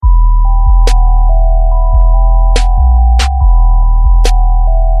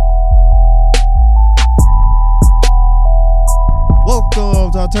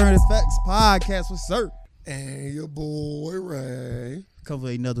Alternative Facts Podcast with Sir. And your boy Ray. Cover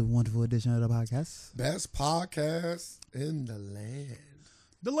another wonderful edition of the podcast. Best podcast in the land.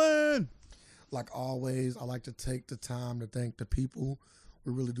 The land. Like always, I like to take the time to thank the people.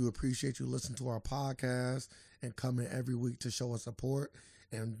 We really do appreciate you listening to our podcast and coming every week to show us support.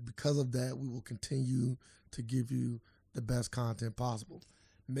 And because of that, we will continue to give you the best content possible.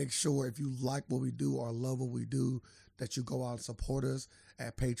 Make sure if you like what we do or love what we do, that you go out and support us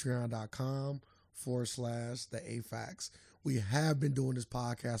at patreon.com/theafacts. We have been doing this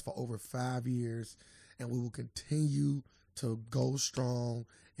podcast for over 5 years, and we will continue to go strong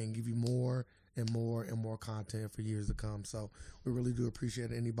and give you more and more and more content for years to come. So we really do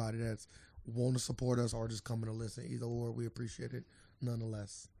appreciate anybody that's want to support us or just coming to listen. Either or, we appreciate it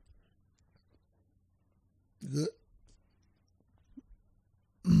nonetheless. Good?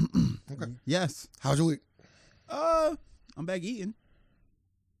 Okay. Yes. How's your week? I'm back eating.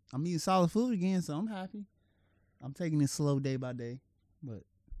 I'm eating solid food again, so I'm happy. I'm taking it slow day by day, but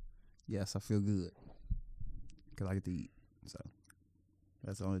yes, I feel good because I get to eat. So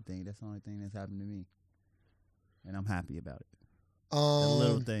that's the only thing. That's the only thing that's happened to me, and I'm happy about it. The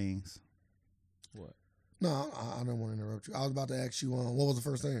little things. What? No, I didn't want to interrupt you. I was about to ask you, what was the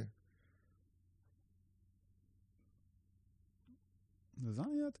first thing?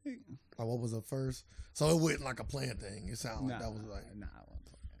 Lasagna, I think. Like, what was the first? So it wasn't like a planned thing. It sounded like that was like. Nah, I wasn't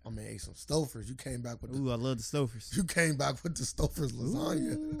playing. I mean, ate some Stouffer's. You came back with the. Ooh, I love the Stouffer's. You came back with the Stouffer's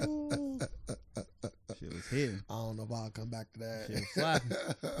lasagna. Shit was hitting. I don't know if I'll come back to that. Shit was slapping.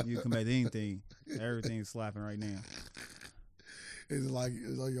 You can come back to anything. Everything's slapping right now. Is it like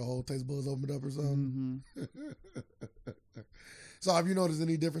your whole taste buds opened up or something? Mm-hmm. So have you noticed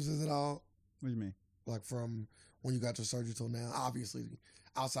any differences at all? What do you mean? Like from when you got your surgery till now? Obviously,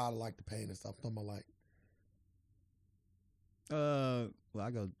 outside of like the pain and stuff. I'm talking about like. Well,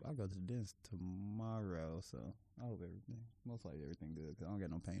 I go to the dentist tomorrow, so I hope most likely everything good because I don't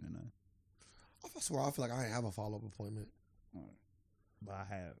get no pain or nothing. I swear, I feel like I ain't have a follow-up appointment. But I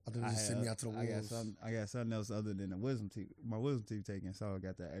have. I think they just send me out to the wolves. I got something else other than the wisdom teeth. My wisdom teeth taken, so I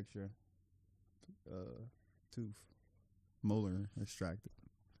got that extra tooth molar extracted.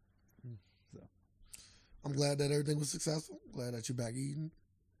 So I'm glad that everything was successful. Glad that you're back eating.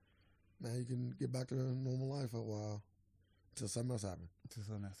 Now you can get back to normal life for a while. Until something else happens.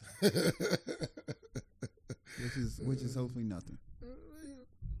 which is hopefully nothing.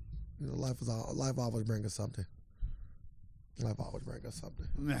 You know, life always brings us something. Life always brings us something.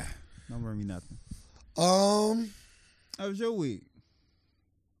 Nah, don't bring me nothing. How was your week?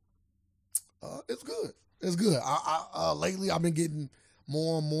 It's good. It's good. I lately I've been getting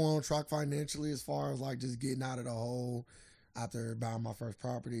more and more on track financially as far as like just getting out of the hole after buying my first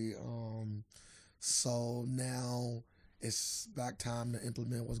property. So now it's back time to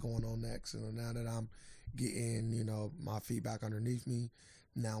implement what's going on next. And now that I'm getting, my feet back underneath me,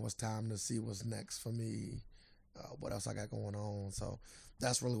 now it's time to see what's next for me, what else I got going on. So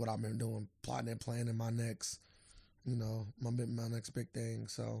that's really what I've been doing, plotting and planning my next, my next big thing.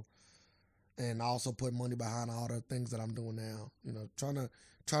 So, and I also put money behind all the things that I'm doing now, trying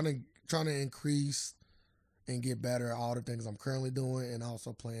to increase and get better at all the things I'm currently doing and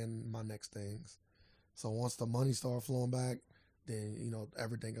also plan my next things. So once the money starts flowing back, then,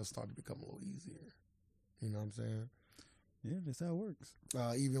 everything will start to become a little easier. You know what I'm saying? Yeah, that's how it works.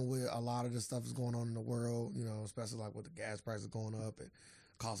 Even with a lot of the stuff that's going on in the world, especially like with the gas prices going up and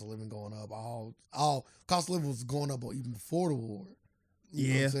cost of living going up, all cost of living was going up even before the war. You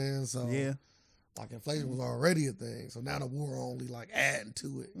know what I'm saying? So, yeah. Like inflation was already a thing. So now the war only like adding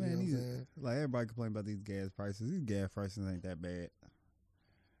to it. Man, you know what I'm saying? Like everybody complain about these gas prices. These gas prices ain't that bad.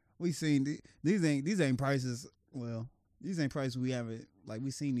 We seen these ain't prices. Well, these ain't prices we haven't we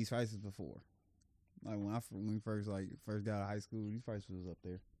seen these prices before. Like when we first got out of high school, these prices was up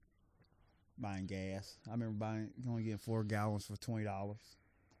there. Buying gas, I remember only getting 4 gallons for $20.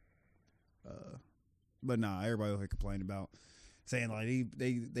 But nah, everybody over here complaining about saying like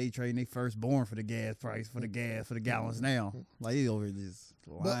they trading their firstborn for the gas price for the gallons now. Like they over this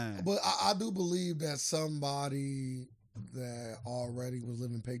line. But I do believe that somebody that already was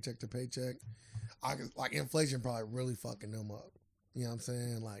living paycheck to paycheck, like inflation probably really fucking them up. You know what I'm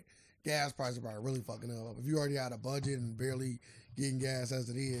saying? Like gas prices are probably really fucking them up. If you already had a budget and barely getting gas as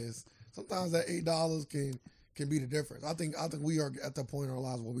it is, sometimes that $8 can be the difference. I think we are at the point in our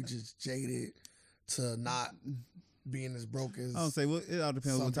lives where we just jaded to not being as broke as. I don't say it all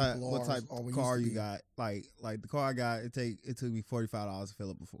depends on what type car you got. Like the car I got, it took me $45 to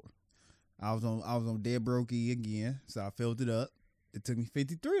fill up before. I was on dead brokey again, so I filled it up. It took me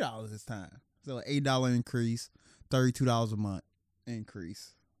 $53 this time. So $8 increase, $32 a month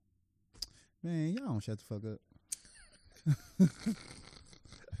increase. Man, y'all don't shut the fuck up.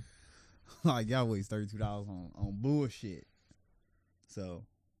 Like y'all waste $32 on bullshit. So,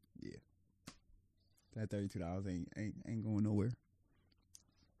 yeah, that $32 ain't going nowhere.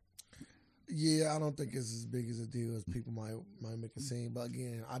 Yeah, I don't think it's as big as a deal as people might make it seem. But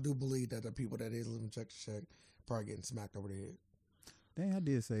again, I do believe that the people that is living check to check probably getting smacked over the head. Dang, I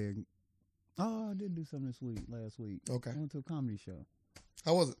did say. Oh, I did do something last week. Okay. I went to a comedy show.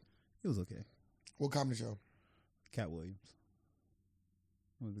 How was it? It was okay. What comedy show? Cat Williams.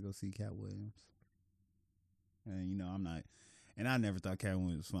 I went to go see Cat Williams. And I'm not, and I never thought Cat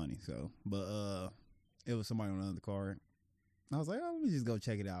Williams was funny. So, but it was somebody on the other card. I was like, oh, let me just go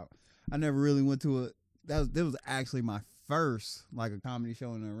check it out. I never really went to it. That was actually my first like a comedy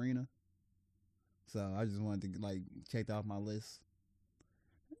show in the arena. So I just wanted to like check that off my list.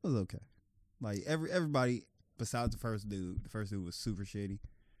 It was okay. Like everybody besides the first dude was super shitty.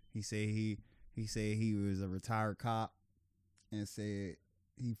 He said he was a retired cop and said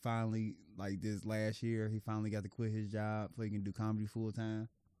he finally, like this last year, he finally got to quit his job so he can do comedy full time.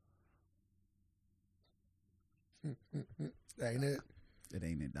 Ain't it? It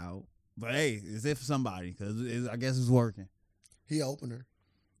ain't it, dog. But hey, it's it for somebody because I guess it's working He opener.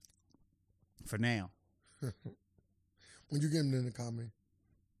 for now. When you get him into comedy.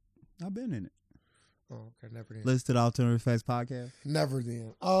 I've been in it. Oh, okay, never then. Listen to the Alternative Facts podcast. Never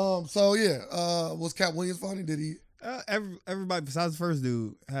then. So yeah, was Cat Williams funny? Did he? Everybody besides the first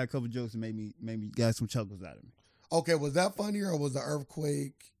dude had a couple jokes that made me got some chuckles out of me. Okay, was that funnier or was the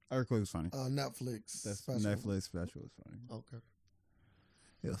Earthquake Earthquake was funny. Netflix That's special? Netflix special was funny. Okay.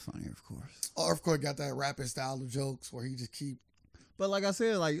 It was funny, of course. Earthquake got that rapid style of jokes where he just keep. But like I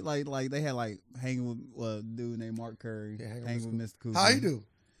said, like they had like hanging with a dude named Mark Curry, Yeah, hanging with Mr. Cooper. How he do?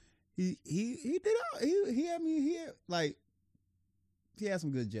 He did out. He had me. He had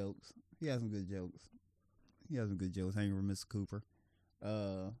some good jokes. He had some good jokes hanging with Mr. Cooper.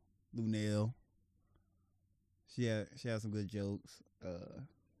 Lunell. She had some good jokes.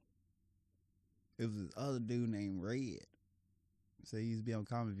 It was this other dude named Red. So he used to be on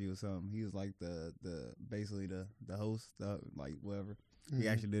Comedy View or something. He was like the basically the host, like whatever. Mm-hmm. He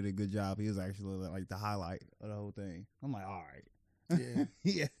actually did a good job. He was actually like the highlight of the whole thing. I'm like, all right. Yeah.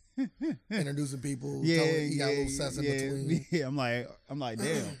 Yeah. Introducing people. Yeah, He got a little sets in between. Yeah, I'm like,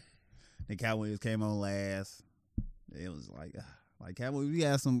 damn. The Cat Williams came on last. It was like Cat Williams. We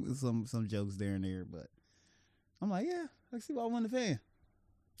had some jokes there and there, but I'm like, yeah, I see why I won the fan.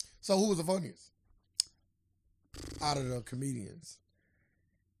 So who was the funniest out of the comedians?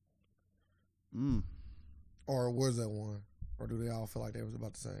 Or was that one? Or do they all feel like they was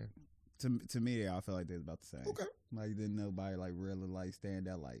about the same? To me, they all felt like they was about the same. Okay. Like didn't nobody like really like stand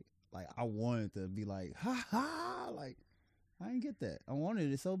out like I wanted to be like ha ha like I didn't get that. I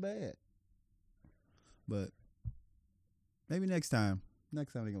wanted it so bad. But maybe next time.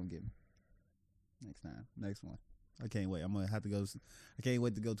 Next time they're gonna get me. Next one. I can't wait. I'm gonna have to go. I can't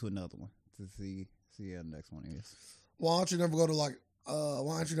wait to go to another one to see how the next one is. Why don't you never go to like?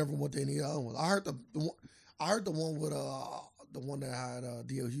 Why don't you never went to any other ones? I heard the one with the one that had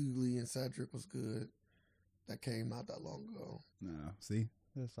D.L. Hughley and Cedric was good. That came not that long ago. No, see,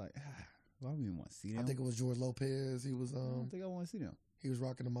 it's like why we even want to see them? I think it was George Lopez. He was I don't think I want to see them. he was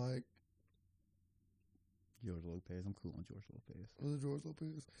rocking the mic. George Lopez, I'm cool on George Lopez. Was it George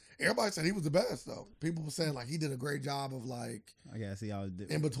Lopez? Everybody said he was the best though. People were saying like he did a great job of like I gotta see how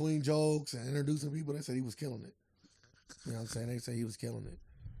it's in between jokes and introducing people. They said he was killing it. You know what I'm saying? They said he was killing it.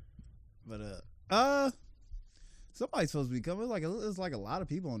 But somebody's supposed to be coming. It's like a lot of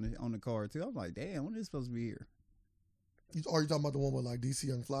people on the card too. I'm like, damn, when is it supposed to be here? Are you talking about the one with like DC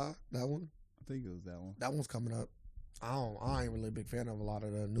Young Fly? That one? I think it was that one. That one's coming up. I ain't really a big fan of a lot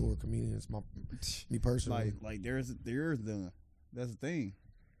of the newer comedians. Me personally, like there's the that's the thing.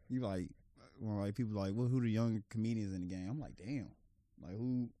 You like people like, well, who the young comedians in the game? I'm like, damn, like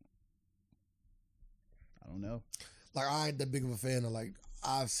who? I don't know. Like I ain't that big of a fan of like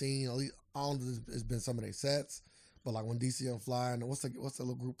I've seen at least I don't know if it's been some of their sets, but like when DC Young Fly and what's the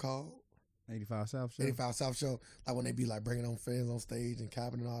little group called? 85 South Show. 85 South Show. Like when they be like bringing on fans on stage and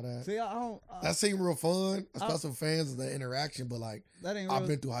capping and all that. See, I don't. That seemed real fun, especially with fans of the interaction. But like, that ain't. I've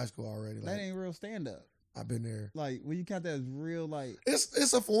been through high school already. That like, ain't real stand up. I've been there. Like when you count that as real, like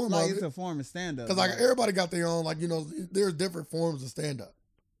it's a form like of it's it. a form of stand up. Because like everybody got their own. Like there's different forms of stand up.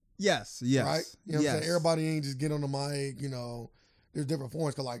 Yes. Right. You know what I'm saying? Everybody ain't just get on the mic. There's different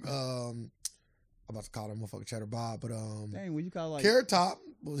forms. Cause like I'm about to call him motherfucker Cheddar Bob, but dang, what you call like Carrot Top,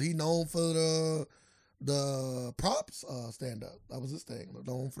 was he known for the props stand up? That was his thing.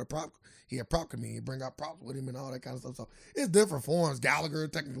 Known for the prop. He had prop comedian. He bring out props with him and all that kind of stuff. So it's different forms. Gallagher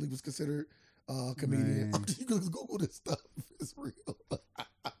technically was considered comedian. Man. You can Google this stuff. It's real.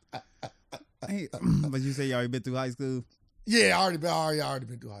 Hey, but you say you already been through high school? Yeah, I already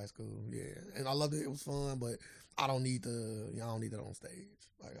been through high school. Yeah, and I loved it. It was fun, but I don't need I don't need that on stage.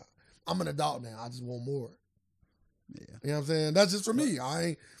 Like I'm an adult now. I just want more. Yeah. You know what I'm saying? That's just for me.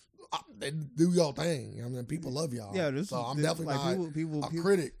 They do y'all thing. You know what I mean? People love y'all. Yeah, so I'm definitely like not people, a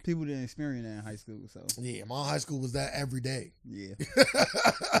critic. People didn't experience that in high school, so Yeah, my high school was that every day. yeah.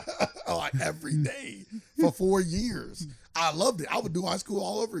 Like every day for 4 years. I loved it. I would do high school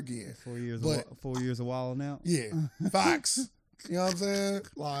all over again. 4 years, But- 4 years a while now. Yeah, facts. You know what I'm saying?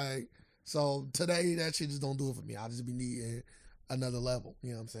 Like, so today that shit just don't do it for me. I just be needing another level.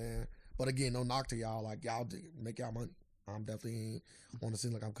 You know what I'm saying? But again, no knock to y'all. Like, y'all make y'all money. I'm definitely want to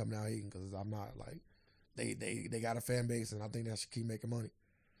seem like I'm coming out hating because I'm not. Like, they got a fan base and I think they should keep making money.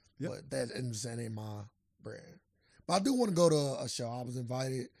 Yep. But that ain't my brand. But I do want to go to a show. I was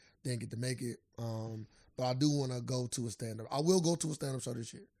invited, didn't get to make it. But I do want to go to a stand up. I will go to a stand up show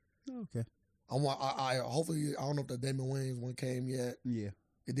this year. Okay. I hopefully I don't know if the Damon Wayans one came yet. Yeah.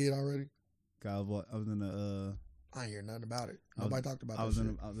 It did already. I was in the I ain't hear nothing about it. I was- Nobody talked about I that was shit.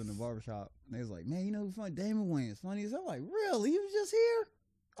 in the barbershop. And they was like, man, you know who funny? Damon Wayans funny as hell. I'm like, really? He was just here?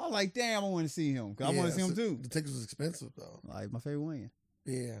 I was like, damn, I want to see him. Cause I want to see him too. The tickets was expensive though. Like my favorite Wayans.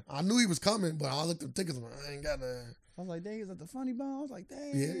 Yeah, I knew he was coming, but I looked at the tickets. I'm like, I ain't got none. I was like, dang, is that the funny bone? I was like,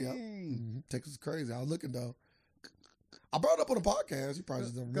 dang. Yeah. Tickets was crazy. I was looking though. I brought it up on the podcast. You probably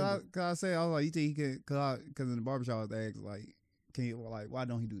just don't remember. Cause I was like, you think he could? Cause in the barbershop, I was asked like, can he like, why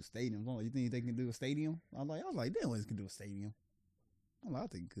don't he do stadiums? I'm like, you think they can do a stadium? I was like, Damon Wayans can do a stadium. I'm like, I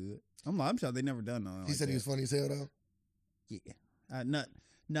think he could. I'm sure they never done nothing. He said he was funny as hell though. Yeah.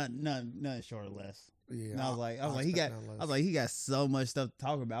 Nothing short of less. Yeah. And I was like, expect nothing less. he got so much stuff to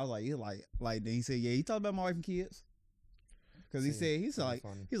talk about. I was like, then he said, yeah, he talked about my wife and kids. Cause he said, he's like,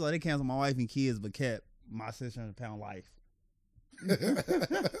 they canceled my wife and kids, but kept my 600-pound life.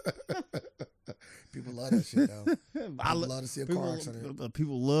 People love that shit though. I love to see a car accident.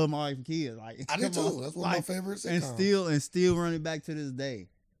 People love my wife and kids. Like I do come too. on. That's one of my favorites. And still running back to this day.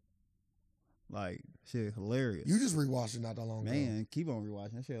 Like shit, hilarious. You just rewatched it not that long ago. Man, keep on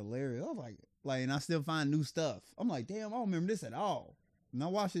rewatching. That shit hilarious. I was like, and I still find new stuff. I'm like, damn, I don't remember this at all. And I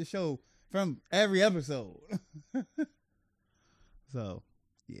watch this show from every episode. So,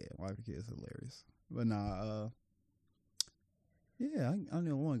 yeah, wife and kids hilarious. But nah, yeah, I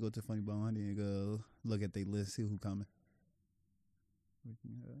don't want to go to Funny Bone. I need to go look at their list, see who coming.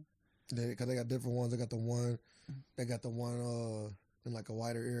 Because they got different ones. They got the one in like a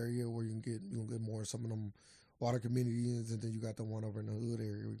wider area where you can get more of some of them water communities, and then you got the one over in the hood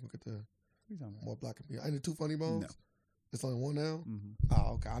area where you can get the more black community. Ain't it two Funny Bones? No. It's only one now? Mm-hmm.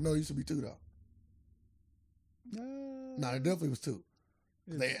 Oh, okay. I know it used to be two though. No, there definitely was two.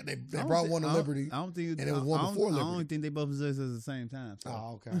 They brought one to Liberty. I don't think, and it was one before Liberty. I don't think they both exist at the same time. So.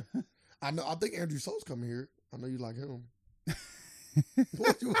 Oh, okay. I think Andrew Schultz coming here. I know you like him.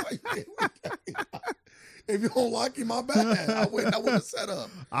 What you like? If you don't like him, my bad. I wouldn't have set up.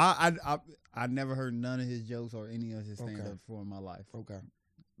 I never heard none of his jokes or any of his stand up before in my life. Okay.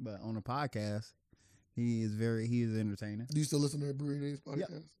 But on the podcast, he is entertaining. Do you still listen to the Brewery Names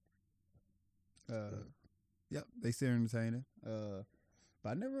podcast? Yep, they still entertaining. But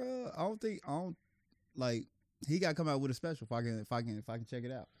I never. I don't like. He got to come out with a special. If I can check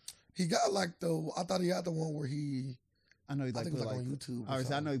it out. He got like I thought he had the one where he. I know he I think it was like on YouTube. All right,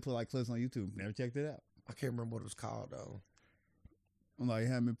 so I know he put like clips on YouTube. Never checked it out. I can't remember what it was called though. I'm like,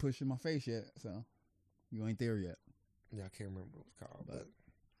 haven't been pushing my face yet, so you ain't there yet. Yeah, I can't remember what it was called, but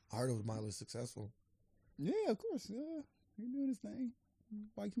I heard it was mildly successful. Yeah, of course. Yeah, he doing his thing.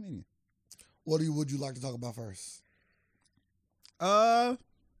 White comedian. What would you like to talk about first?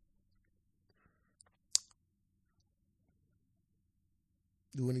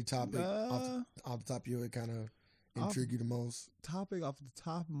 Do any topic off the top of your head kind of intrigue you the most? Topic off the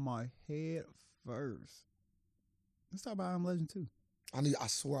top of my head first. Let's talk about I'm Legend 2. I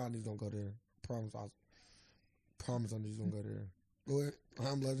swear I need to go there. Promise I'm just gonna go there. Go ahead.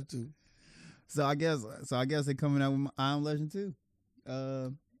 I'm Legend 2. So I guess they're coming out with I'm Legend 2.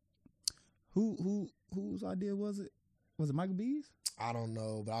 Whose idea was it? Was it Michael B's? I don't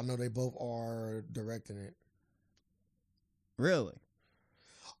know, but I know they both are directing it. Really?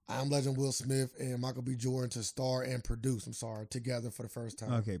 I'm Legend Will Smith and Michael B. Jordan to star and produce. Together for the first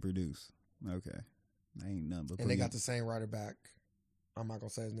time. Okay, produce. Okay, I ain't nothing but. And they got the same writer back. I'm not gonna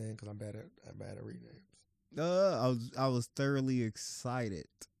say his name because I'm bad at reading names. I was thoroughly excited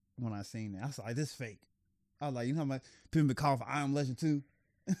when I seen it. I was like, this fake. I was like, you know how much people been calling for I Am Legend 2?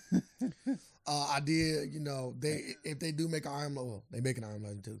 I did, if they do make they make an I Am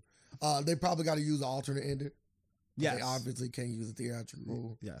Legend 2. They probably got to use an alternate ending. Yes. They obviously can't use a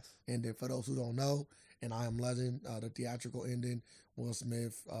theatrical Yes. ending. For those who don't know, in I Am Legend, the theatrical ending, Will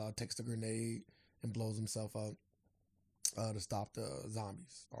Smith takes the grenade and blows himself up to stop the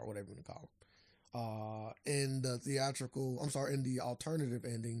zombies or whatever you want to call them. In the alternative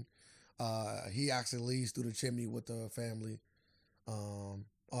ending, he actually leaves through the chimney with the family, on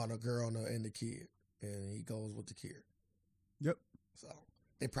the girl and the kid, and he goes with the kid. Yep. So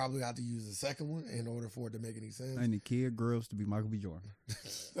they probably have to use the second one in order for it to make any sense. And the kid grows to be Michael B. Jordan.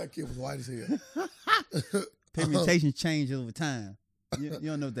 That kid was white as hell. Pigmentation changed over time. You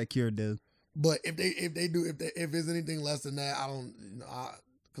don't know what that cure do. But if it's anything less than that, I don't,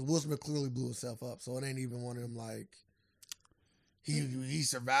 because Will Smith clearly blew himself up, so it ain't even one of them like he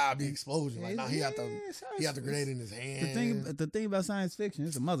survived the explosion. Like now he had the grenade in his hand. The thing about science fiction,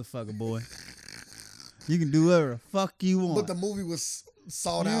 it's a motherfucker, boy. You can do whatever the fuck you want. But the movie was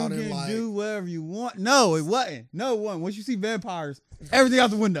sought out and like you can do whatever you want. No, it wasn't. No, it wasn't. Once you see vampires, everything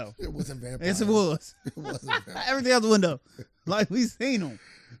out the window. It wasn't vampires. Yes, it was. It wasn't vampires. Everything out the window. Like we seen them.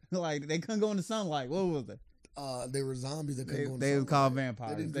 Like they couldn't go in the sunlight. What was it? They were zombies that couldn't go in the They sunlight. call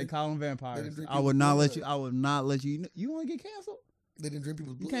vampires. They call them vampires. I would not let you. You want to get canceled? They didn't drink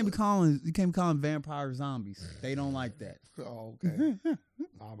people's blood. You can't be calling vampires zombies. They don't like that. Oh, okay.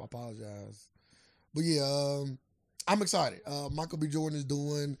 I apologize. But yeah, I'm excited. Michael B. Jordan is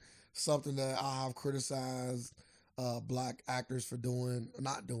doing something that I have criticized black actors for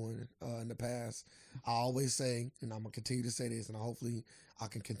not doing in the past. I always say, and I'm gonna continue to say this, and hopefully I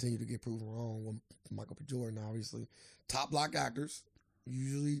can continue to get proven wrong with Michael B. Jordan. Obviously, top black actors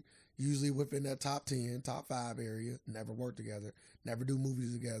usually within that top 10, top 5 area, never work together, never do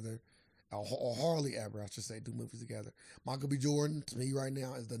movies together, or hardly ever, I should say, do movies together. Michael B. Jordan, to me right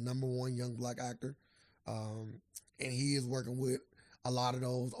now, is the number one young black actor. And he is working with a lot of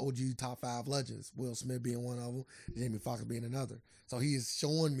those OG top 5 legends, Will Smith being one of them, Jamie Foxx being another. So he is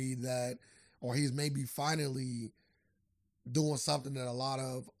showing me that, or he's maybe finally doing something that a lot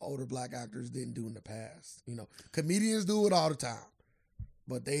of older black actors didn't do in the past. You know, comedians do it all the time,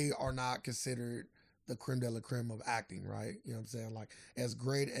 but they are not considered the creme de la creme of acting, right? You know what I'm saying? Like, as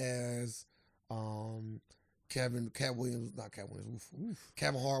great as Kevin Hart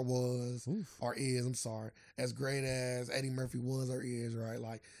was, or is, I'm sorry, as great as Eddie Murphy was or is, right?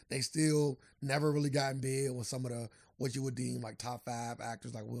 Like, they still never really got in bed with some of the, what you would deem like top 5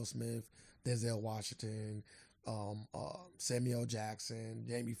 actors like Will Smith, Denzel Washington, Samuel Jackson,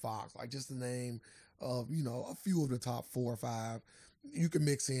 Jamie Foxx, like just the name of, a few of the top 4 or 5. You can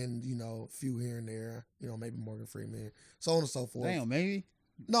mix in, a few here and there, maybe Morgan Freeman, so on and so forth. Damn, maybe.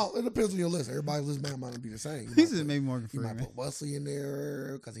 No, it depends on your list. Everybody's list might not be the same. He said maybe Morgan Freeman. You might put Wesley in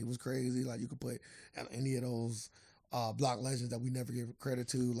there because he was crazy. Like, you could put any of those black legends that we never give credit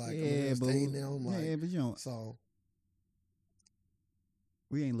to, like but you don't. So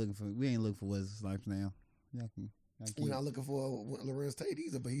we ain't looking for Wesley Snipes now. We're not looking for Lorenz Tate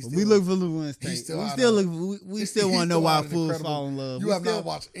either, but he's still. We look for Lorenz Tate. We still want to know why fools fall in love. You have not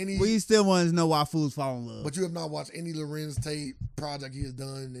watched any. We still want to know why fools fall in love. But you have not watched any Lorenz Tate project he has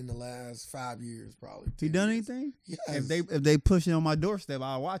done in the last 5 years, probably. He done anything? Yes. If they push it on my doorstep,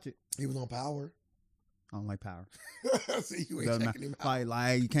 I'll watch it. He was on Power. I don't like Power. See, you ain't checking him out.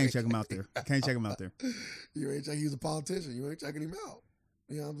 Like you can't check him out there. Can't check him out there. You ain't checking. He's a politician. You ain't checking him out.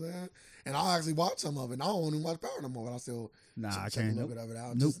 You know what I'm saying? And I actually watched some of it. And I don't even watch Power no more, but I still check a little bit of it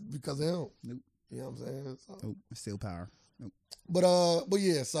out just because of him. Nope. You know what I'm saying? So. Nope. It's still Power. Nope. But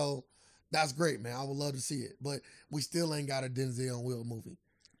yeah, so that's great, man. I would love to see it. But we still ain't got a Denzel and Will movie.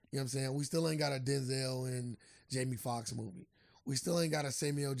 You know what I'm saying? We still ain't got a Denzel and Jamie Foxx movie. We still ain't got a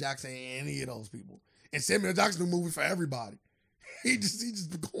Samuel Jackson and any of those people. And Samuel Jackson do movie for everybody. He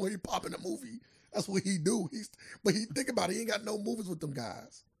just going, he pop in a movie. That's what he do. But he think about it. He ain't got no movies with them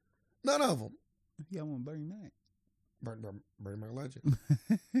guys. None of them. He got one Bernie Mac. Bernie Mac legend.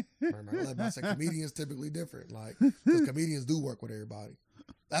 Bernie Mac legend. I said comedians typically different. Like, because comedians do work with everybody.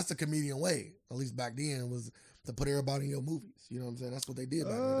 That's the comedian way. At least back then was to put everybody in your movies. You know what I'm saying? That's what they did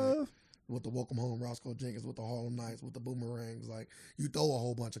back in the day. With the Welcome Home, Roscoe Jenkins, with the Harlem Nights, with the Boomerangs. Like, you throw a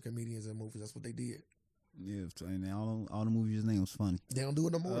whole bunch of comedians in movies. That's what they did. Yeah, and all the movies his name was funny. They don't do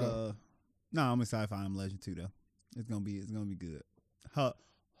it no more though. No, I'm excited for I Am Legend too though. It's gonna be good.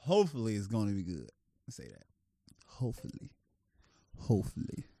 Hopefully it's gonna be good. Let's say that. Hopefully.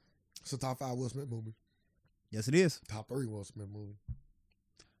 It's a top 5 Will Smith movie. Yes, it is. Top 3 Will Smith movie.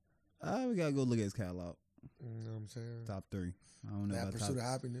 We gotta go look at his catalog. You know what I'm saying? Top 3. I don't know That about Pursuit of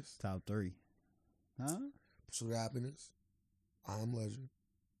Happiness. top 3. Huh? Pursuit of Happiness. I Am Legend.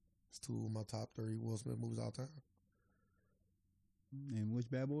 It's 2 of my top 3 Will Smith movies all time. And which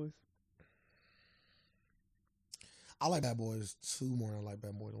Bad Boys? I like Bad Boys 2 more than I like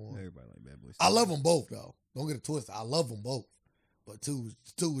Bad Boys 1. Everybody like Bad Boys. I love them both though. Don't get it twisted. I love them both. But two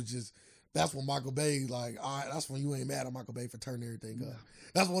was just, that's when Michael Bay, like, all right, that's when you ain't mad at Michael Bay for turning everything up.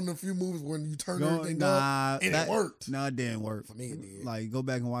 That's one of the few movies when you turn everything up and it worked. No, it didn't work. For me, it did. Like, go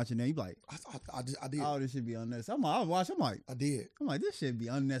back and watch it now. You be like, I did. oh, this should be unnecessary. I watch. I'm like, this should be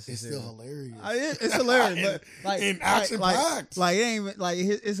unnecessary. It's still hilarious. It's hilarious, but like in action packed. Like it ain't like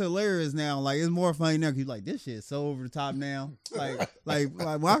it's hilarious now. Like it's more funny now because like this shit's so over the top now. like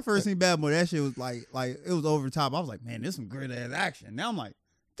when I first seen Bad Boy, that shit was like it was over the top. I was like, man, this some great ass action. Now I'm like,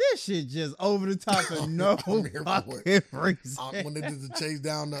 this shit just over the top for no fucking reason. When they did the chase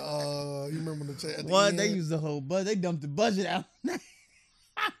down the, you remember the chase? What they used the whole budget. They dumped the budget out.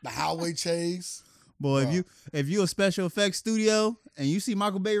 The highway chase. Boy, if you a special effects studio and you see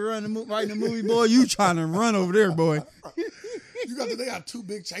Michael Bay writing the movie, boy, you trying to run over there, boy. They got 2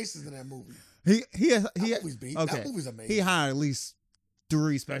 big chases in that movie. That movie's amazing. He hired at least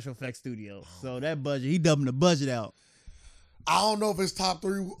 3 special effects studios, so that budget he dumping the budget out. I don't know if it's top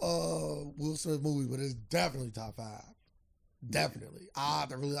 3 Will Smith movies, but it's definitely top 5. Definitely. I have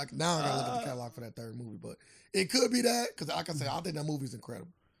to really like. Now I gotta look at the catalog for that 3rd movie, but it could be that because like I say, I think that movie's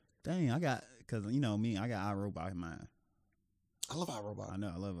incredible. Dang, because you know me, I got iRobot in mind. I love iRobot. I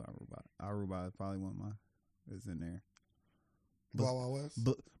know, I love iRobot. iRobot is probably one of my. It's in there. Wild Wild West.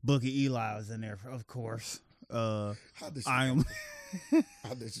 Book of Eli was in there, of course. How disrespectful.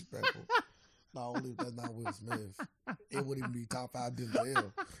 Not only that's not Will Smith, it wouldn't even be top 5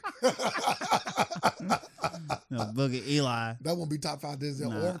 Denzel. No, Book of Eli. That wouldn't be top 5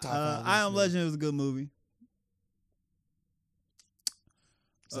 Denzel or top 5. I Am Legend was a good movie.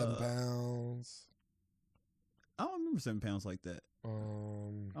 7 Pounds. I don't remember 7 Pounds like that.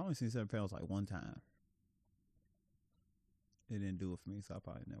 I only seen 7 Pounds like one time. It didn't do it for me, so I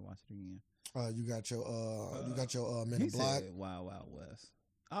probably never watch it again. You got your Men in Black. Wild Wild West.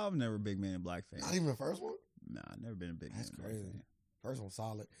 I've never been a big Man in Black fan. Not even the first one? Nah, I've never been a big Man in Black fan. First one's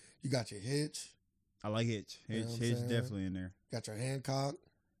solid. You got your Hitch. I like Hitch. Hitch definitely in there. Got your Hancock.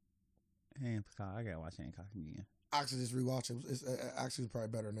 I gotta watch Hancock again. I actually just rewatched it. It's actually probably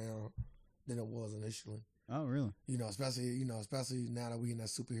better now than it was initially. Oh, really? Especially now that we in that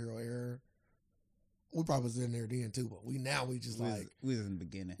superhero era. We probably was in there then too, but we just we was in the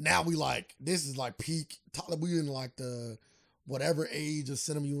beginning. Now we like, this is like peak. We in like the whatever age of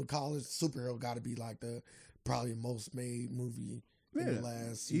cinema you in college. Superhero got to be like the probably most made movie in the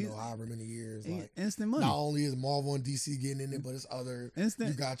last however many years. Like instant money. Not only is Marvel and DC getting in it, but it's other instant.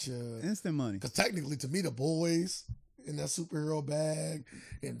 You got your instant money. Because technically, to me, The Boys in that superhero bag,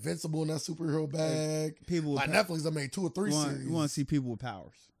 Invincible in that superhero bag. People like Netflix, I made 2 or 3 series. You want to see people with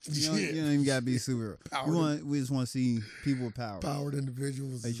powers. You don't even gotta be superhero. We just want to see people with powers. Powered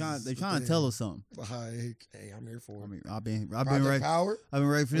individuals. They trying to tell us something. Hey, I'm here for it. I mean, I've been ready. Power. I've been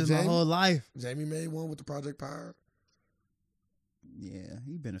ready for this my whole life. Jamie made one with the Project Power. Yeah,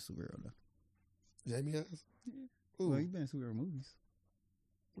 he been a superhero though. Jamie has. Yeah. Well, he been in superhero movies.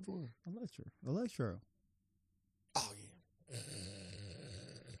 Which one? Electro. Oh yeah.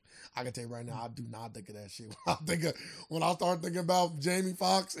 I can tell you right now, I do not think of that shit. When I start thinking about Jamie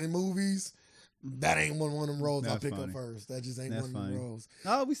Foxx in movies, that ain't one of them roles I pick up first. That just ain't one of them roles.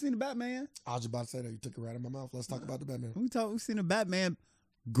 Oh, we seen the Batman. I was just about to say that. You took it right in my mouth. Let's talk about the Batman. We seen the Batman.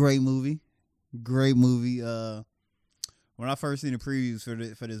 Great movie. When I first seen the previews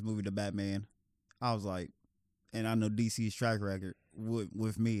for this movie, The Batman, I was like, and I know DC's track record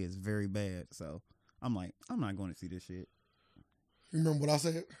with me is very bad. So I'm like, I'm not going to see this shit. You remember what I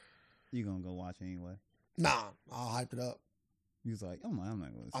said? You gonna go watch it anyway? Nah, I'll hype it up. He was like, I'm not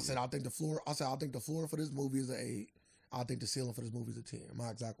going to see I said, I think the floor for this movie is an 8. I think the ceiling for this movie is a 10. My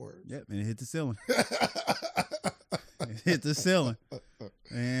exact words. Yep, and it hit the ceiling. It hit the ceiling.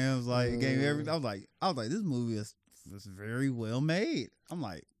 And it was like, it gave me everything. I was like, this movie is very well made. I'm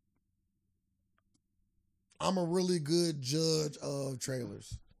like, I'm a really good judge of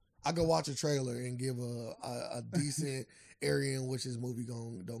trailers. I go watch a trailer and give a decent area in which this movie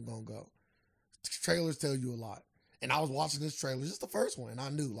gonna go. Trailers tell you a lot. And I was watching this trailer, just the first one, and I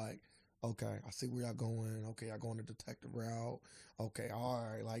knew like, okay, I see where y'all going. Okay, y'all going the detective route. Okay, all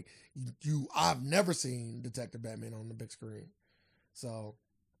right. Like I've never seen Detective Batman on the big screen. So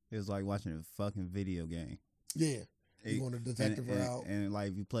it was like watching a fucking video game. Yeah. You going the detective route. And like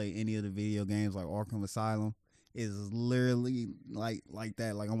if you play any of the video games like Arkham Asylum, it's literally like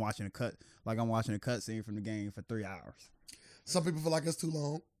that. Like I'm watching a cut scene from the game for 3 hours. Some people feel like it's too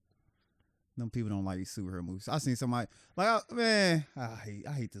long. Them people don't like these superhero movies. I seen somebody like, I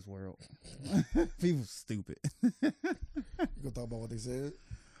hate this world. People stupid. You gonna talk about what they said?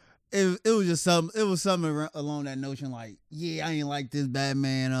 it was just something. It was something along that notion. Like, yeah, I ain't like this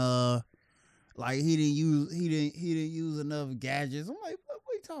Batman. Like he didn't use enough gadgets. I'm like, what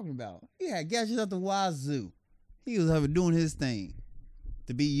are you talking about? He had gadgets at the wazoo. He was doing his thing.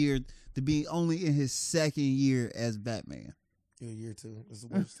 To be only in his second year as Batman. Yeah, year 2. This is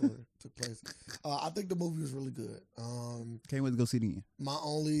where the story took place. I think the movie was really good. Can't wait to go see it again. My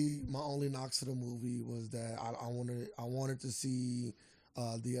only knocks to the movie was that I wanted to see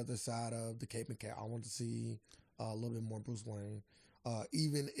the other side of the Cape and Cat. I wanted to see a little bit more Bruce Wayne,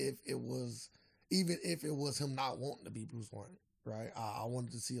 even if it was him not wanting to be Bruce Wayne. Right? I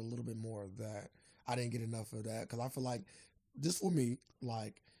wanted to see a little bit more of that. I didn't get enough of that because I feel like, just for me,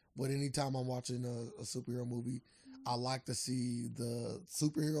 like, but anytime I'm watching a superhero movie, I like to see the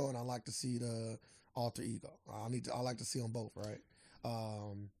superhero and I like to see the alter ego. I like to see them both, right?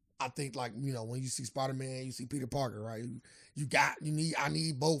 I think, like, you know, when you see Spider-Man, you see Peter Parker, right? I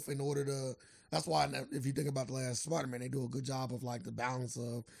need both in order to. That's why if you think about the last Spider-Man, they do a good job of like the balance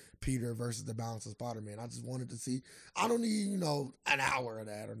of Peter versus the balance of Spider-Man. I just wanted to see. I don't need, you know, an hour of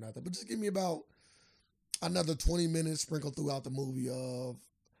that or nothing, but just give me about another 20 minutes sprinkled throughout the movie of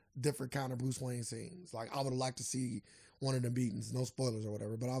different kind of Bruce Wayne scenes. Like, I would have liked to see one of the meetings, no spoilers or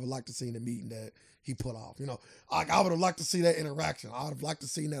whatever, but I would like to see the meeting that he put off. You know, like, I would have liked to see that interaction. I would have liked to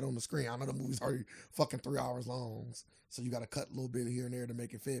see that on the screen. I know the movie's already fucking 3 hours long, so you got to cut a little bit here and there to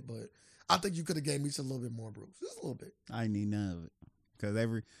make it fit, but I think you could have gave me just a little bit more Bruce. Just a little bit. I need none of it.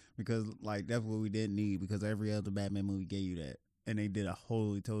 Because like that's what we didn't need, because every other Batman movie gave you that. And they did a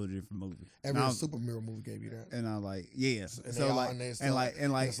totally different movie. Every superhero movie gave you that. And I like, yeah. And so like,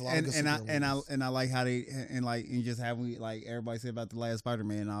 and I like how they and just how we, like, everybody said about the last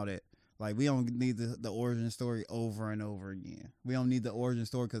Spider-Man and all that. Like, we don't need the origin story over and over again. We don't need the origin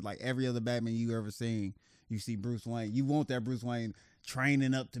story because, like, every other Batman you ever seen, you see Bruce Wayne. You want that Bruce Wayne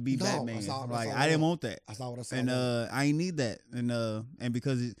training up to be Batman. That's not I didn't want that. That's not what I said. And I ain't need that. And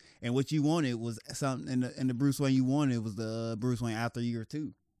because what you wanted was something in the Bruce Wayne you wanted was the Bruce Wayne after year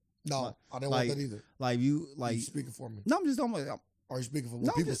 2. No, I didn't want that either. Like you speaking for me. No, I'm just talking about. Are you speaking for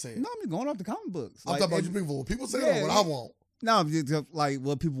what people say? No, I'm just going off the comic books. I'm talking about you speaking for what people say or what I want. No, I'm just like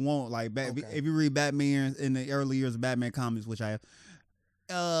what people want. Like, if you read Batman in the early years of Batman comics, which I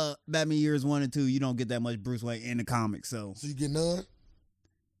have, Batman years 1 and 2, you don't get that much Bruce Wayne in the comics. So you get none.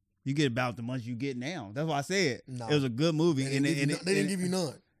 You get about the much you get now. That's why I said it was a good movie. They didn't give you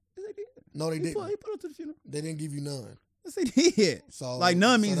none. Yes, they did. No, they didn't. He put it to the funeral. They didn't give you none. Yes, they did. So like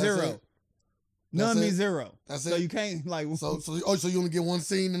none means zero. It. None means zero. That's so it. You can't like. So you only get one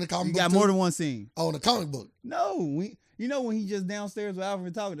scene in the comic book. You got more than one scene. Oh, in the comic book. No, you know when he just downstairs with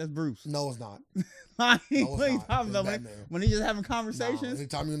Alfred talking, that's Bruce. No, it's not. What are you talking about? When he just having conversations.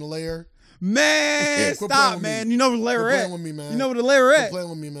 Anytime you're in the lair. Man, stop, man. You know where the lair at. With me, man. You know where the lair at. Playing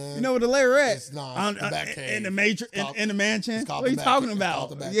with me, man. You know where the lair at. It's not. The back cave. In the Matrix, in the mansion. What are you talking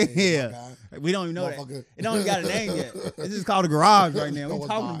about? Yeah. We don't even know that. It don't even got a name yet. It's just called the garage right now. What are you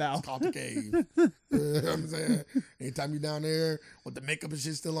talking about? It's called the cave. You know what I'm saying? Anytime you down there with the makeup and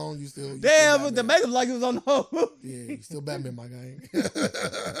shit still on, you still but the makeup like it was on the whole. Yeah, you still Batman, my guy.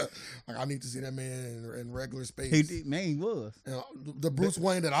 Like, I need to see that man in regular space. He was. The Bruce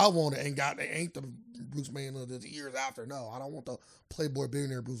Wayne that I wanted ain't the Bruce Wayne of the years after. No, I don't want the Playboy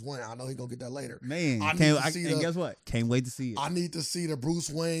billionaire Bruce Wayne. I know he's gonna get that later. Man, guess what? Can't wait to see it. I need to see the Bruce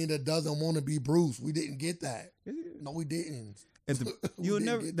Wayne that doesn't want to be Bruce. We didn't get that. No, we didn't.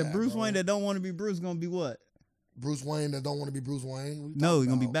 The Bruce Wayne that don't want to be Bruce gonna be what? Bruce Wayne that don't want to be Bruce Wayne? No, he's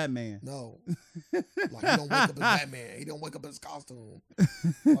gonna be Batman. No. Like, he don't wake up as Batman. He don't wake up in his costume.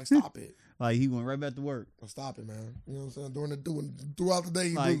 Like, stop it. Like, he went right back to work. Stop it, man. You know what I'm saying? Throughout the day,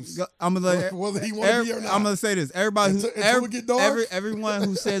 he Bruce. I'm gonna whether he want to be or not. I'm gonna say this. Everybody everyone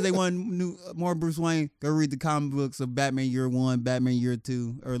who says they want more Bruce Wayne, go read the comic books of Batman Year 1, Batman Year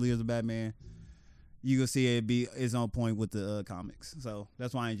 2, early years of Batman. You gonna see it's on point with the comics. So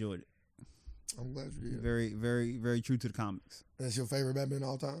that's why I enjoyed it. I'm glad you did. Very, very, very true to the comics. That's your favorite Batman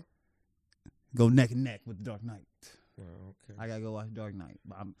all time? Go neck and neck with the Dark Knight. Oh, okay. I gotta go watch Dark Knight.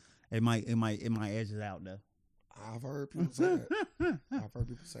 But it might edge it out though. I've heard people say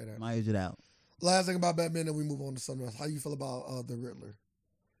that. Might edge it out. Last thing about Batman, then we move on to something else. How do you feel about the Riddler?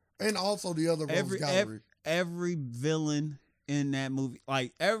 And also the other Rogues Gallery. Every villain in that movie,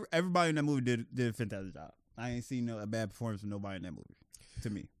 like everybody in that movie did a fantastic job. I ain't seen a bad performance from nobody in that movie. To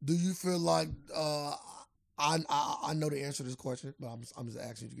me, do you feel like I know the answer to this question, but I'm just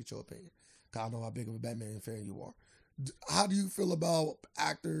asking you to get your opinion because I know how big of a Batman fan you are. How do you feel about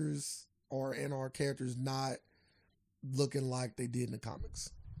actors or characters not looking like they did in the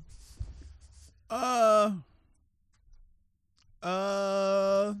comics?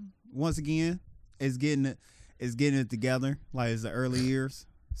 once again, it's getting it together. Like it's the early years,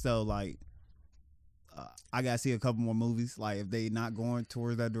 so like I gotta see a couple more movies. Like if they not going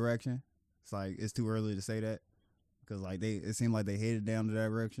towards that direction, it's like it's too early to say that because like it seemed like they headed down to that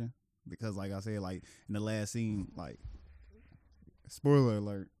direction because like I said, like in the last scene, like spoiler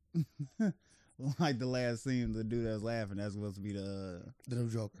alert. Like the last scene, the dude that was laughing, that's supposed to be the new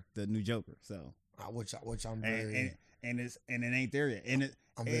Joker. The new Joker. So which I'm very and it ain't there yet. And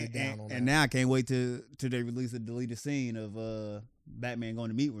I'm very down on that. And now I can't wait till they release a deleted scene of Batman going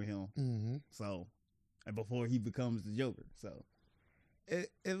to meet with him. Mm-hmm. So and before he becomes the Joker. So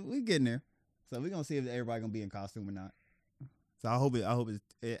we getting there. So we're gonna see if everybody gonna be in costume or not. So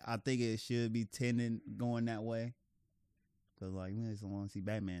I think it should be tending going that way. Cause like we just want to see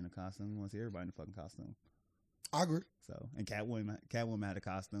Batman in a costume. We want to see everybody in a fucking costume. I agree. So and Catwoman had a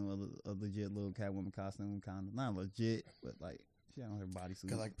costume, a legit little Catwoman costume, kind of not legit, but like she had on her bodysuit.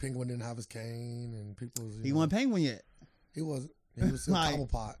 Cause like Penguin didn't have his cane, and people. He wasn't Penguin yet. He wasn't. He was still like,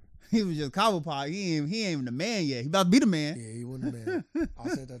 Cobblepot. He was just Cobblepot. He ain't even the man yet. He about to be the man. Yeah, he wasn't the man. I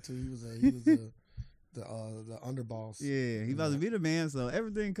said that too. He was the underboss. Yeah, he about to be the man. So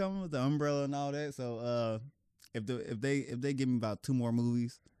everything coming with the umbrella and all that. So if they give me about 2 more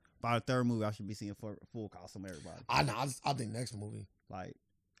movies, by the 3rd movie I should be seeing full costume everybody. I know. I think next movie. Like,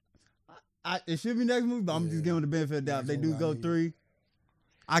 it should be next movie, but I'm just giving the benefit of the doubt. If they do go 3,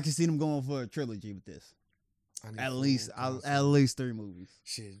 I can see them going for a trilogy with this. At least 3 movies.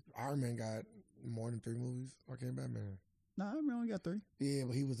 Shit, Iron Man got more than 3 movies. Why can't Batman? No, Iron Man only got 3. Yeah,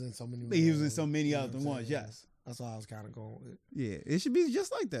 but he was in so many. But he was in so many other ones. Yes, that's why I was kind of going with. Yeah, it should be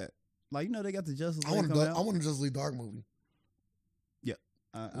just like that. Like they got the Justice League. I want a Justice League Dark movie. Yeah,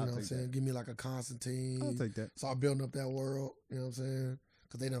 you know what I'm saying? Give me like a Constantine. I'll take that. Start building up that world. You know what I'm saying?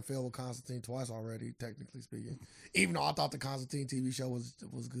 Because they done failed with Constantine twice already, technically speaking. Even though I thought the Constantine TV show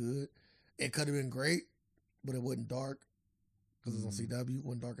was good, it could have been great, but it wasn't dark because it's on CW. It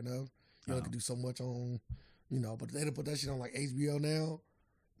wasn't dark enough. You know, could do so much on, but they done put that shit on like HBO now.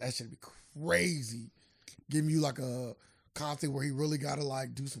 That should be crazy. Give you like a Constantine where he really got to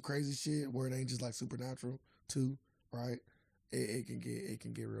like do some crazy shit where it ain't just like Supernatural too, right? It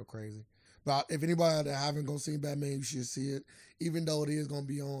can get real crazy. But if anybody that haven't gone seen Batman, you should see it. Even though it is going to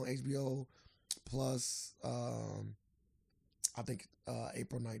be on HBO Plus, I think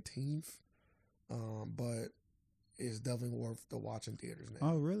April 19th. But it's definitely worth the watch in theaters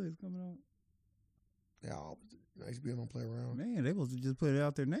now. Oh, really? It's coming out? Yeah, HBO don't play around. Man, they supposed to just put it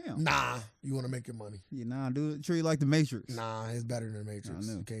out there now. Nah, you want to make your money. Yeah, treat it like the Matrix. Nah, it's better than the Matrix.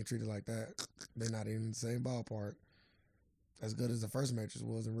 You can't treat it like that. They're not even in the same ballpark. As good as the first Matrix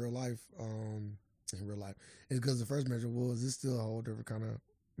was in real life, as good as the first Matrix was, it's still a whole different kind of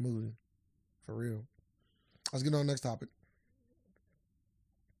movie, for real. Let's get on to the next topic.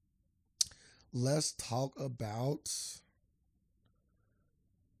 Let's talk about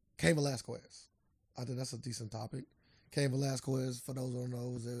Cain Velasquez. I think that's a decent topic. Cain Velasquez, for those who don't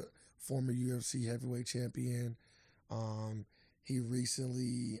know, is a former UFC heavyweight champion. He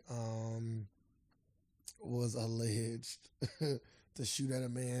recently was alleged to shoot at a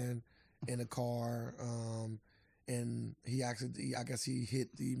man in a car, and I guess he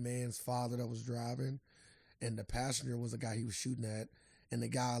hit the man's father that was driving, and the passenger was the guy he was shooting at, and the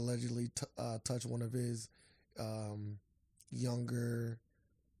guy allegedly touched one of his younger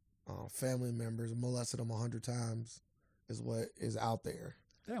family members, molested him 100 times, is what is out there.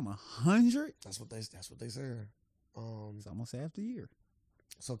 Damn, 100? That's what they said. It's almost half the year.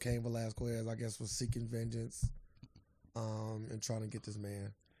 So Cain Velasquez, I guess, was seeking vengeance, and trying to get this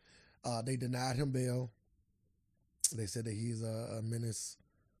man. They denied him bail. They said that he's a menace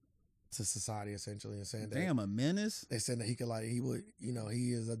to society, essentially, and saying damn, a menace. They said that he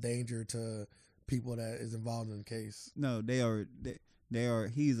is a danger to people that is involved in the case. No, they are.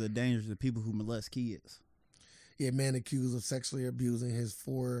 He's a danger to people who molest kids. Yeah, man accused of sexually abusing his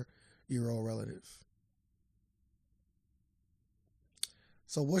 4-year-old relative.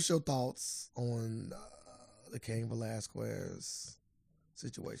 So what's your thoughts on the Cain Velasquez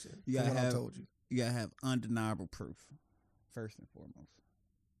situation? I told you. You gotta have undeniable proof, first and foremost.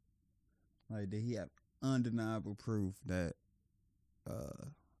 Like, did he have undeniable proof that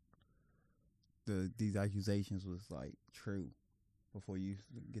these accusations was like true before you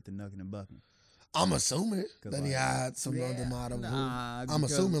get the knucking and bucking? I'm assuming that he had some undeniable proof. I'm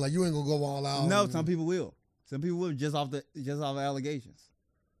assuming like you ain't gonna go all out. No, some people will. Some people will just off allegations.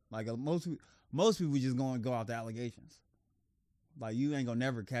 Like most people just gonna go off the allegations. Like you ain't gonna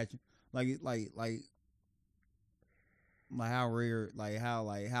never catch him. Like how rare,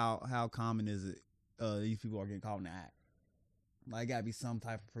 how common is it? These people are getting caught in the act. Like, gotta be some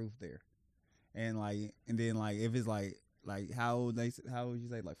type of proof there. And then if it's like how old you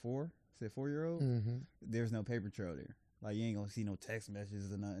say, like 4? Said 4-year-old? Mm-hmm. There's no paper trail there. Like, you ain't gonna see no text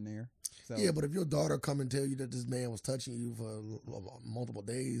messages or nothing there. So Yeah, but if your daughter come and tell you that this man was touching you for multiple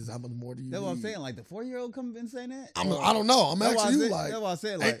days, how much more do you that's need? what I'm saying. Like, the 4-year-old come and say that? I don't know. I'm That's why asking I you, said- like, that's why I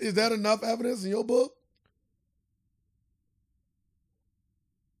said, like, is that enough evidence in your book?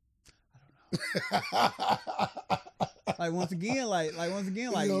 like once again, like once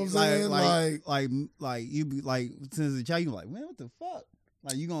again, like You know what I'm saying? like you be like, since a child, you be like, man, what the fuck?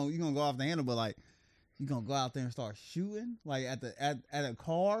 Like, you gonna go off the handle, but like, you gonna go out there and start shooting like at a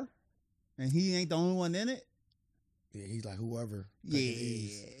car, and he ain't the only one in it. Yeah, he's like, whoever. Yeah.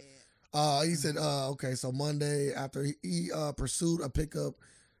 He said, okay, so Monday after he pursued a pickup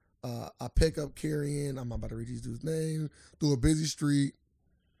carrying, I'm about to read these dude's name, through a busy street,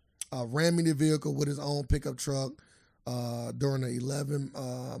 ramming the vehicle with his own pickup truck during an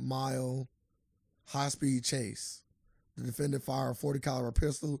 11-mile high-speed chase. The defendant fired a 40 caliber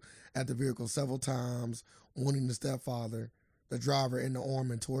pistol at the vehicle several times, wounding the stepfather, the driver in the arm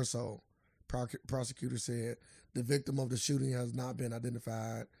and torso. Prosecutor said the victim of the shooting has not been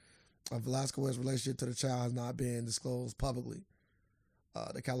identified. Velasquez's relationship to the child has not been disclosed publicly.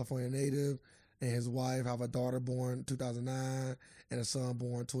 The California native and his wife have a daughter born 2009 and a son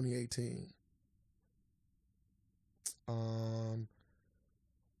born 2018.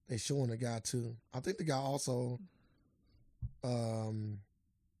 They showing the guy too. I think the guy also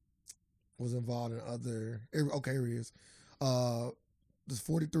was involved in other. Okay, here he is. This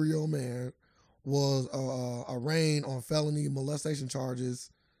 43-year-old man was arraigned on felony molestation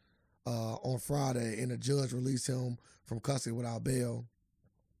charges on Friday, and the judge released him from custody without bail.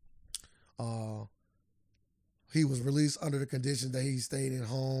 He was released under the condition that he stayed at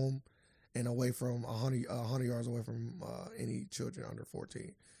home and away from 100 yards away from any children under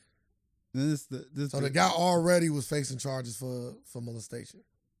 14. So the guy already was facing charges for molestation.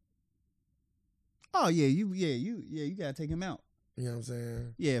 Oh yeah, you gotta take him out. You know what I'm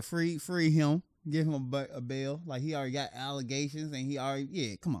saying? Yeah, free him. Give him a bail. Like, he already got allegations, and he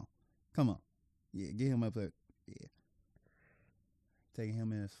already come on. Yeah, get him up there. Yeah, taking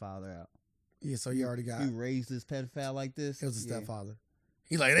him and his father out. Yeah, so he already got. You raised this pedophile like this. It was his stepfather.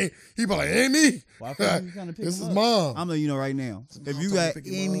 He like, it ain't me. Why well, you trying to pick this him is up? mom. I'm letting you know right now. If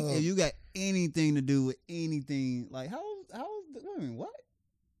you got anything to do with anything, like how what?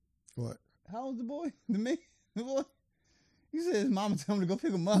 What? How old the boy? The boy? You said his mama told him to go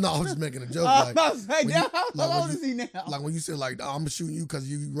pick him up. No, I was just making a joke. I Like, was like, how old is he now? Like when you said, like, I'm shooting you because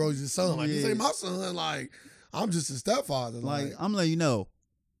you rose your son. Like, this ain't my son. Like, I'm just his stepfather. Like, I'm letting you know,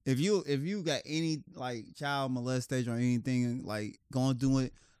 if you got any like child molestation or anything like going through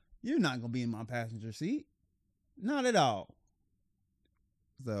it, you're not gonna be in my passenger seat. Not at all.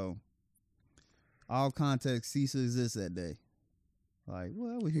 So all context ceased to exist that day. Like,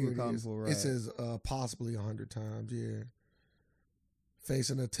 what was you were calling for, right? It says possibly 100 times, yeah.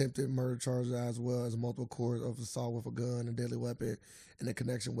 Facing attempted murder charges as well as multiple counts of assault with a gun and deadly weapon in a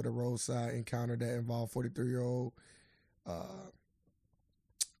connection with a roadside encounter that involved 43-year-old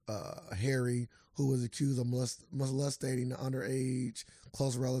Harry, who was accused of molestating the underage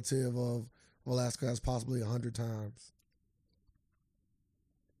close relative of Velasquez possibly 100 times.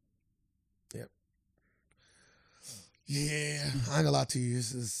 Yep. Yeah, I ain't gonna lie to you.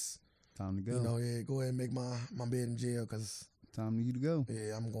 This is time to go. You know, yeah, go ahead and make my bed in jail because time for you to go.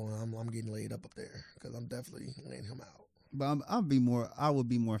 Yeah, I'm getting laid up there because I'm definitely laying him out. But I would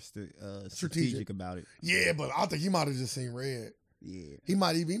be more strategic about it. Yeah, but I think he might have just seen red. Yeah, he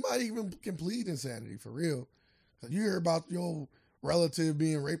might even complete insanity for real. Cause you hear about your relative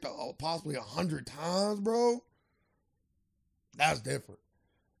being raped possibly 100 times, bro. That's different.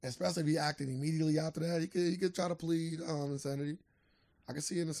 Especially if he acted immediately after that, he could try to plead insanity. I can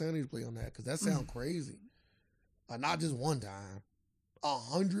see an insanity plea on that because that sounds crazy. Not just one time,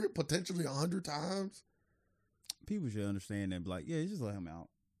 100, potentially 100 times. People should understand that. Like, yeah, just let him out.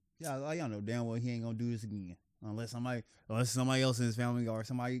 Yeah, like, y'all know damn well he ain't gonna do this again unless somebody else in his family or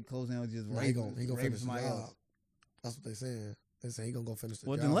somebody close down just he gonna finish somebody else. That's what they saying. They say he gonna go finish the job.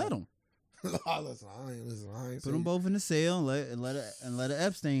 Well, then let him. Listen, I ain't put them both in the cell and let an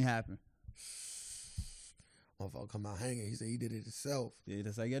Epstein happen. Motherfucker come out hanging. He said he did it himself. Yeah,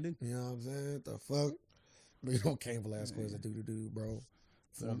 that's how you gotta do. You know what I'm saying? The fuck? But you know, Cain Velasquez a dude, bro.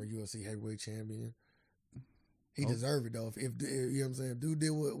 Former UFC heavyweight champion. He deserved it though. If you know what I'm saying, dude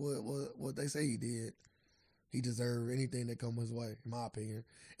did what they say he did. He deserved anything that come his way, in my opinion.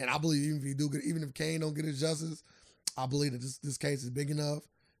 And I believe even if Cain don't get his justice, I believe that this case is big enough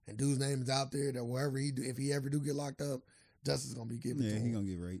and dude's name is out there that if he ever do get locked up, justice is gonna be given to Yeah, him. he gonna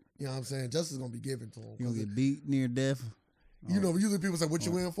get raped. You know what I'm saying? Justice is gonna be given to him. He gonna get beat near death. You know, usually people say, "What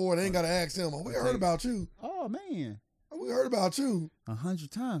you in for?" They ain't gotta ask him. Oh, we heard about you. Oh man, We heard about you 100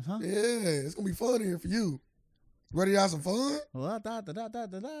 times, huh? Yeah, it's gonna be fun here for you. Ready to have some fun? Da, da, da, da,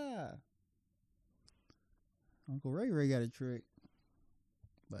 da, da. Uncle Ray got a trick,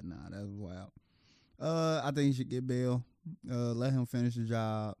 but nah, that's wild. I think he should get bail. Let him finish the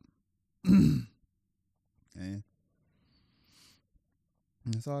job, and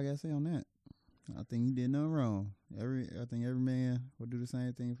that's all I gotta say on that. I think he did nothing wrong. I think every man will do the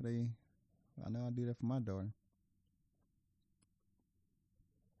same thing for they. I know I do that for my daughter,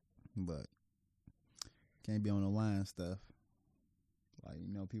 but can't be on the line stuff. Like,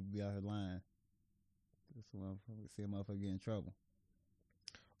 you know, people be out here lying. See a motherfucker get in trouble.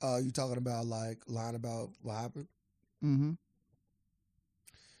 You talking about like lying about what happened? Mm-hmm.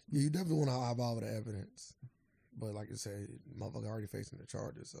 Yeah, you definitely want to hide all the evidence. But like I said, motherfucker already facing the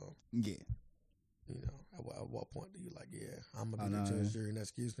charges, so Yeah. you know, at what point do you like, yeah, I'm gonna be the judge, jury, and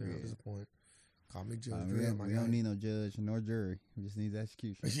executioner at this point. Call me Judge Dredd, my we guy. don't need no judge nor jury. We just need the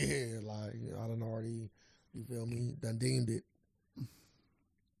execution. Yeah, like, you know, I done already, you feel me, done deemed it.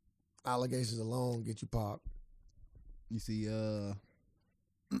 Allegations alone get you popped. You see,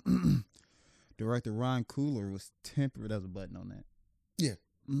 director Ron Coogler was there's a button on that. Yeah.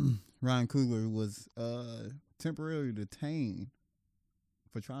 Ron Coogler was temporarily detained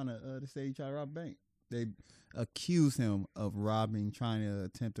for trying to say he tried to rob a bank. They accused him of trying to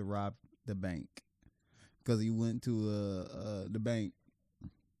attempt to rob the bank because he went to the bank,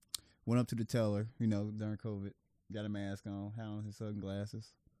 went up to the teller, you know, during COVID, got a mask on, had on his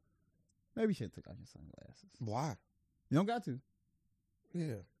sunglasses. Maybe you should take off your sunglasses. Why? You don't got to.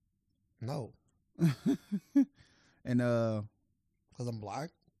 Yeah. No. And Because I'm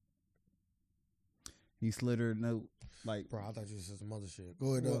black? he slid her a note, like, Bro, I thought you said some other shit.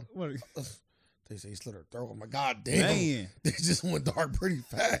 Go ahead, though. what They say he slit her throat. I'm like, God damn. man. They just went dark pretty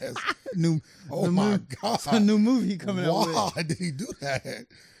fast. Oh the my movie, God. it's a new movie coming out with. Why did he do that?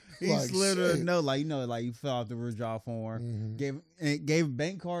 He Like, slid her a shit. note, like, you know, like he fell off the withdrawal form, Mhm. gave a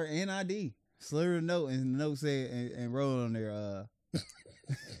bank card and ID. Slid her a note, and the note said and wrote on there,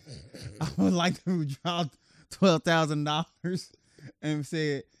 I would like to withdraw $12,000, and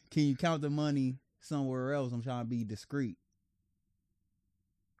said, "Can you count the money somewhere else? I'm trying to be discreet."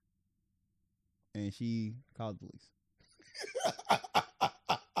 And she called the police.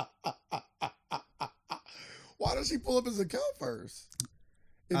 Why did she pull up his account first?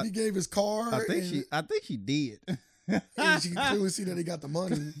 If he gave his card, I think she did. and she can clearly see that he got the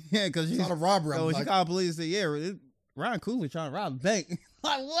money. Yeah, because It's not a robbery. So I'm when like, she called the police and said, "Yeah, Ryan Coogler trying to rob a bank."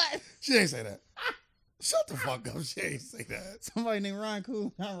 Like, what? she ain't say that. Shut the fuck up. She ain't say that. Somebody named Ryan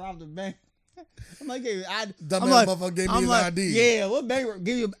Coogler trying to rob the bank. I'm like, ID. Dumbass motherfucker gave me his ID. Yeah, what bank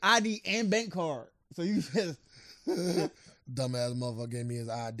give you ID and bank card? So you just Dumbass motherfucker gave me his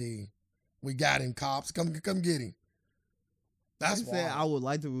ID. We got him, cops. Come get him. That's said, why. "I would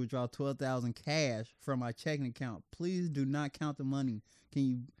like to withdraw $12,000 cash from my checking account. Please do not count the money. Can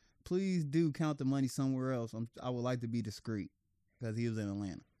you please do count the money somewhere else? I would like to be discreet," because he was in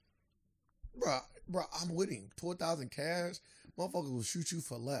Atlanta. Bro, I'm with him. 12,000 cash, motherfuckers will shoot you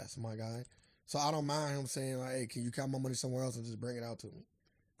for less, my guy. So I don't mind him saying, like, "Hey, can you count my money somewhere else and just bring it out to me?"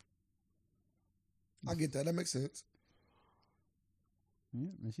 I get that. That makes sense. Yeah,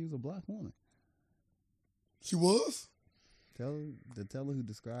 and she was a black woman. She was? The teller who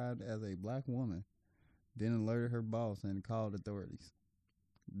described as a black woman then alerted her boss and called authorities.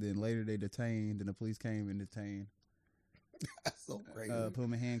 Then later they detained, and the police came and detained. That's so crazy. Put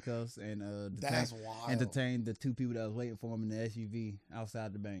him in handcuffs and That's wild. and detained the two people that was waiting for him in the SUV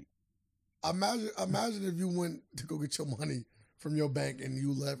outside the bank. Imagine if you went to go get your money from your bank and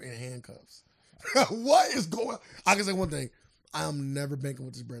you left in handcuffs. What is going on? I can say one thing. I am never banking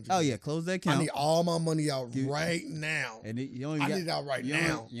with this branch. Oh yeah, close that account. I need all my money out right now. And I need it out right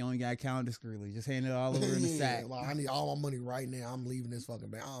now. You only got to count discreetly. Just hand it all over in the sack. Like, I need all my money right now. I'm leaving this fucking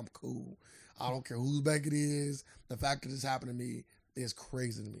bank. I'm cool. I don't care whose bank it is. The fact that this happened to me is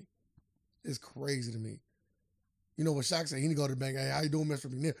crazy to me. It's crazy to me. You know what Shaq said? He didn't go to the bank. Hey, how you doing, Mr.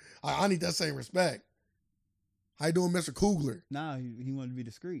 McNeil? I need that same respect. How you doing, Mr. Coogler? Nah, he wanted to be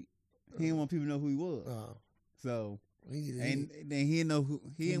discreet. He didn't want people to know who he was. So then he didn't know who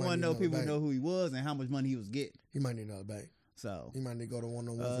he didn't want to know people to know who he was and how much money he was getting. He might need another bank. So he might need to go to one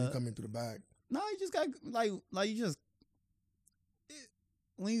of the ones who come in through the back. No, you just got like you just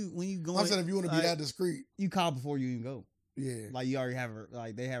when you go. I said if you want to be that discreet, you call before you even go. Yeah, like you already have it.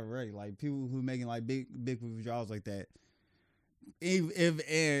 Like they have it ready. Like people who making like big withdrawals like that. If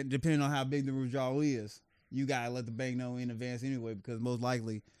and depending on how big the withdrawal is, you gotta let the bank know in advance anyway, because most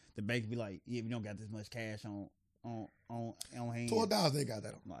likely the bank be like, yeah, we don't got this much cash on hand. $12 they got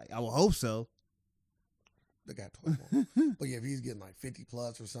that on. Like, I would hope so. They got 12 on. But yeah, if he's getting like 50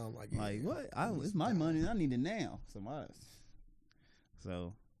 plus or something like Like what? It's my money and I need it now.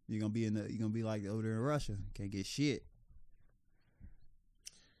 So you're gonna be like over there in Russia. Can't get shit.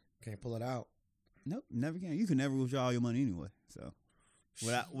 Can't pull it out. Nope, never can. You can never withdraw your money anyway. So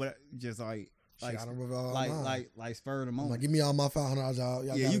what just like spur of the moment. Like, give me all my $500, y'all.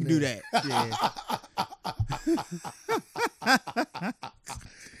 Yeah, you can do that. Yeah.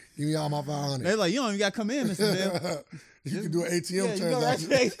 Give me all my $500. They're like, you don't even got to come in, Mr. Bill. You can do an ATM transaction. You go right to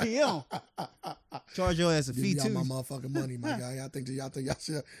ATM. Charge your ass a fee too. too. Give me all my motherfucking money, my guy. Y'all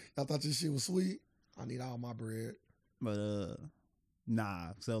thought this shit was sweet? I need all my bread. But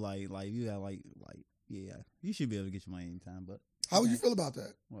nah. So like you got like yeah, you should be able to get your money anytime. But how would you feel about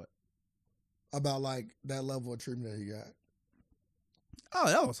that? What? About like that level of treatment that he got? Oh,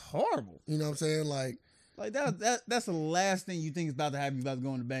 that was horrible. You know what I'm saying? Like that's the last thing you think is about to happen. You about to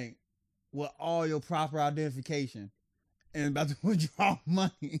go in the bank with all your proper identification and about to withdraw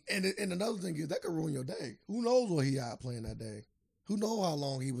money. And another thing is that could ruin your day. Who knows what he out playing that day? Who knows how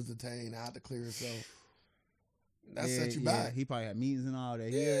long he was detained? I had to clear himself. That set you back. He probably had meetings and all that.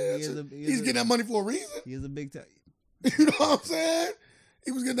 He's getting that money for a reason. He is a big time. You know what I'm saying?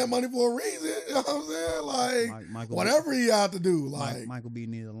 He was getting that money for a reason. You know what I'm saying? Like, Michael whatever he had to do. Like, Michael B.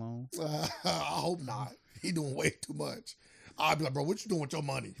 needs a loan. I hope not. He doing way too much. I'll be like, bro, what you doing with your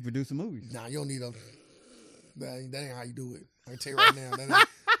money? He producing movies. Nah, you don't need a. That ain't how you do it. I can tell you right now.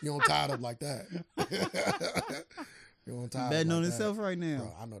 You don't tie it up like that. You don't tie it up betting like on that. himself right now.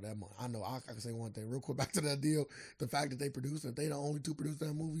 Bro, I know that money. I know. I can say one thing real quick. Back to that deal. The fact that they produced it, they the only two producing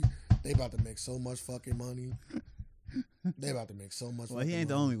that movie. They about to make so much fucking money. They about to make so much. Well, he ain't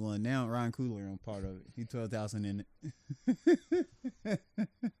money. the only one. Now Ryan Coogler on part of it. He 12,000 in it.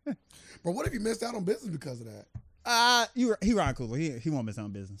 Bro, what if you missed out on business because of that? He Ryan Coogler. He won't miss out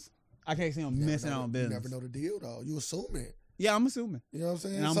on business. I can't see him missing out on business. You never know the deal though. You assuming. Yeah, I'm assuming. You know what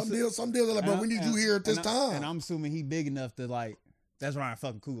I'm saying? Some deals are like, bro, we need you here at this time. And I'm assuming he big enough to like. That's Ryan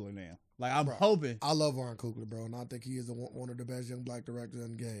fucking Coogler now. Like I'm hoping. I love Ryan Coogler, bro, and I think he is one of the best young black directors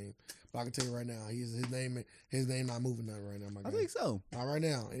in the game. But I can tell you right now, his name not moving nothing right now. My guy. I think so. Not right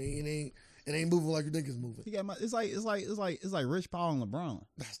now. It ain't moving like you think it's moving. He got it's like Rich Paul and LeBron.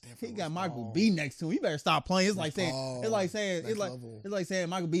 That's different. He got Michael B next to him. You better stop playing. It's like saying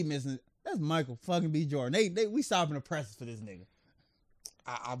Michael B missing. That's Michael fucking B Jordan. We stopping the presses for this nigga.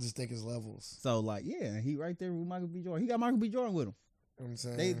 I just think it's levels. So like, yeah, he right there with Michael B Jordan. He got Michael B Jordan with him. You know what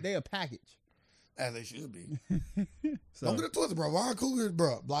I'm saying? They a package. As they should be. So, don't get it twisted, bro. Ryan Coogler,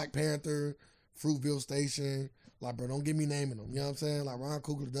 bro. Black Panther, Fruitville Station. Like, bro, don't get me naming them. You know what I'm saying? Like, Ryan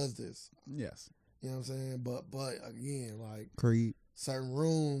Coogler does this. Yes. You know what I'm saying? But again, like, Creed. Certain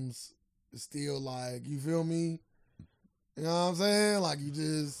rooms is still like, you feel me? You know what I'm saying? Like, you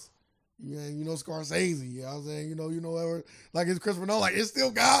know Scorsese. You know what I'm saying? You know whatever. Like, it's Christopher Nolan. Like, it's still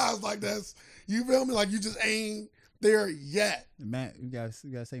guys like that's, you feel me? Like, you just ain't there yet. Matt, you gotta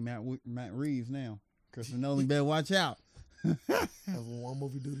say Matt Reeves now. Christopher Nolan better watch out. That's what one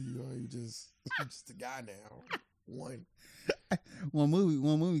movie do to you. You just a guy now. One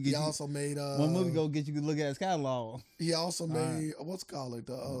movie get he you. Also made one movie go get you to look at his catalog. He also made what's it called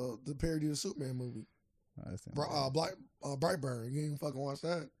the parody of the Superman movie. Brightburn. You ain't fucking watch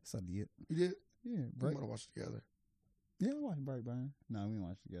that. Yes, I did. You did? Yeah, we might have watched it together. Yeah, I watched Brightburn. No, we didn't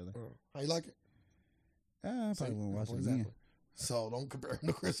watch it together. How you like it? I probably won't watch it again. So don't compare him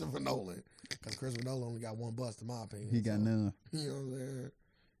to Christopher Nolan, because Christopher Nolan only got one bust, in my opinion. He got none. You know what I'm saying?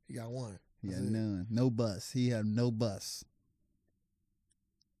 He got one. He got none. No bus. He had no bus.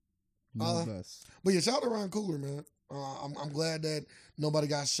 No bus. But yeah, shout out to Ryan Coogler, man. I'm glad that nobody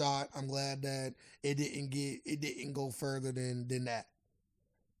got shot. I'm glad that it didn't go further than that.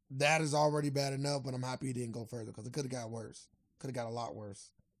 That is already bad enough, but I'm happy it didn't go further because it could have got worse. Could have got a lot worse.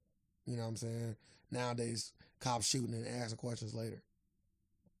 You know what I'm saying? Nowadays, cops shooting and asking questions later.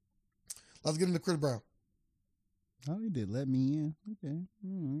 Let's get into Chris Brown. Oh, he did Let Me In. Okay.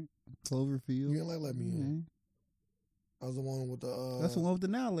 All right. Cloverfield. You didn't like Let Me In. I was the one with the... That's the one with the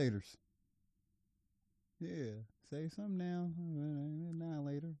Annihilators. Yeah. Say something now.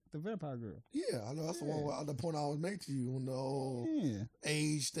 Annihilator. The vampire girl. Yeah, I know. That's the one with the point I always make to you on the whole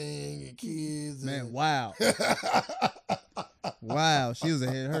age thing and kids. Man, wow. Wow, she was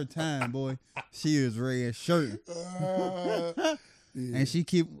ahead of her time, boy. She was red shirt. And she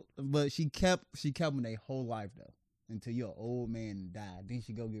kept them their whole life though. Until you're an old man and die. Then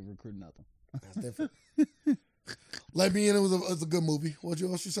she go get recruited nothing. That's different. Let Me In. It was a good movie. What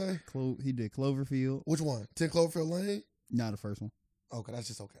else you say? He did Cloverfield. Which one? 10 Cloverfield Lane. Not the first one. Okay, that's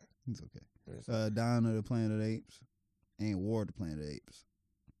just okay. It's okay. Dawn of the Planet of the Apes and War of the Planet of the Apes.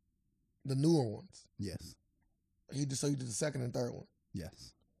 The newer ones. Yes. So you did the second and third one.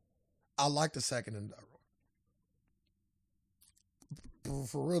 Yes. I like the second and third one.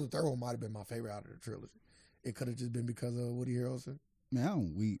 For real, the third one might have been my favorite out of the trilogy. It could have just been because of Woody Harrelson. Man,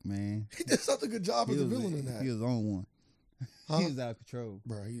 I'm weak, man. He did such a good job as a villain in that. He was on one. Huh? He was out of control.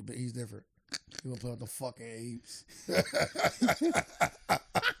 Bro, he's different. He gonna play with the fucking apes.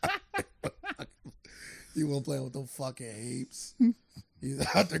 He won't play with them fucking apes. He's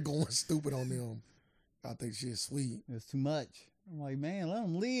out there going stupid on them. I think shit's sweet. It's too much. I'm like, man, let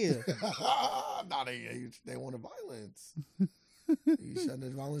him live. Nah, they wanted violence. He's shutting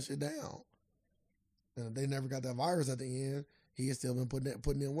this violent shit down. And if they never got that virus at the end, he has still been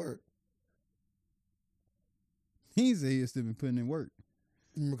putting in work. He said he still been putting in work.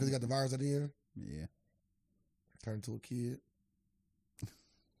 Because he got the virus at the end? Yeah. Turned into a kid.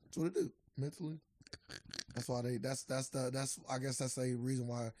 That's what it do, mentally. That's why I guess that's the reason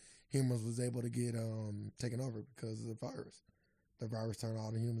why humans was able to get taken over, because of the virus. The virus turned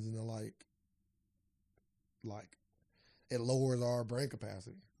all the humans into like it lowers our brain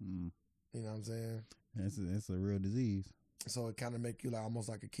capacity. Mm. You know what I'm saying? It's a real disease. So it kind of make you like almost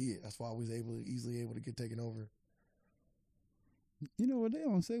like a kid. That's why I was easily able to get taken over. You know what? They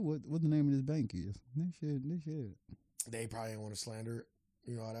don't say what the name of this bank is. They should. They probably ain't want to slander it.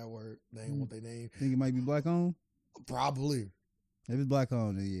 You know how that work. They ain't want their name. Think it might be black owned? Probably. If it's black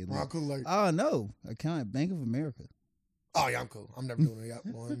owned, then yeah. Like, cool, like, oh no, account Bank of America. Oh yeah, I'm cool. I'm never doing it.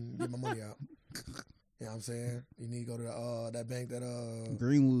 I'm going to get my money out. You know what I'm saying? You need to go to that bank that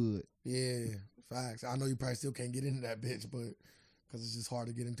Greenwood. Yeah, facts. I know you probably still can't get into that bitch, but because it's just hard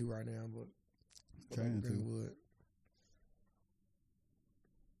to get into right now. But trying Greenwood. to.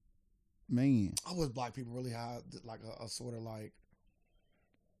 Man, I wish black people really had like a sort of like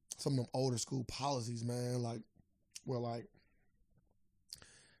some of them older school policies, man. Like where like,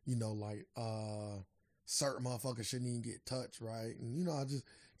 you know, like certain motherfuckers shouldn't even get touched, right? And you know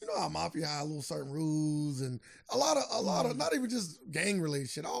how mafia had little certain rules and a lot of not even just gang related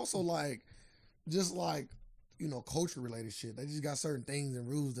shit, also like just like, you know, culture related shit. They just got certain things and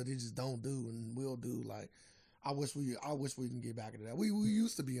rules that they just don't do and will do. Like I wish we can get back into that. We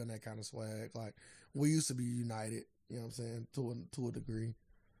used to be on that kind of swag. Like we used to be united, you know what I'm saying, to a degree.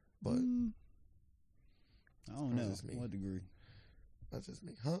 But I don't know what degree. That's just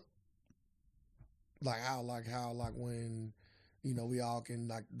me, huh? Like how when, you know, we all can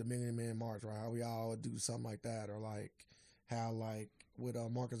like the Million Man March, right? How we all do something like that, or like how like with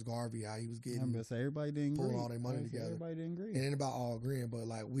Marcus Garvey, how he was getting everybody didn't pulling agree. all their money together. Everybody didn't agree. It ain't about all agreeing, but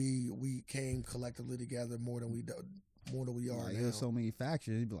like we came collectively together more than we are like, now. There's so many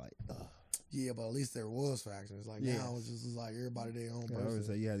factions. You'd be like, ugh. Yeah, but at least there was factions. Like now it's just like everybody their own person. I always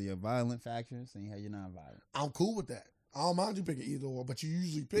say you had your violent factions and you had your non-violent. I'm cool with that. I don't mind you picking either or, but you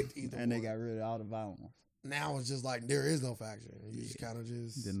usually picked either and one. they got rid of all the violent ones. Now it's just like there is no faction. You just kind of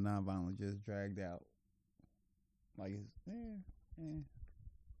just the non-violent just dragged out. Like it's I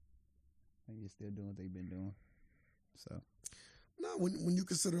think still doing what they've been doing. So no, when you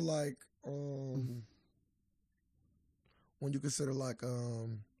consider like when you consider like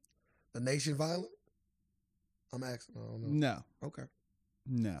the nation violent, I'm asking. I don't know. No. Okay.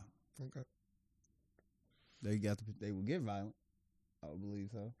 No. Okay. They will get violent. I would believe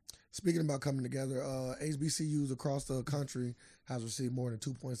so. Speaking about coming together, HBCUs across the country has received more than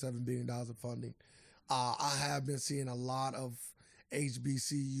 $2.7 billion of funding. I have been seeing a lot of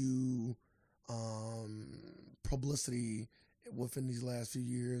HBCU publicity within these last few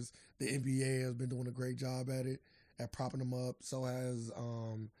years. The NBA has been doing a great job at propping them up. So has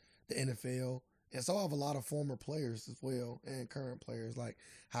the NFL. And so have a lot of former players as well and current players, like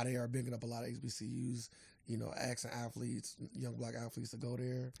how they are bigging up a lot of HBCUs, you know, asking athletes, young black athletes to go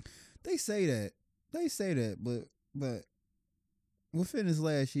there. They say that, but within this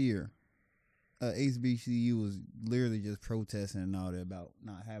last year, HBCU was literally just protesting and all that about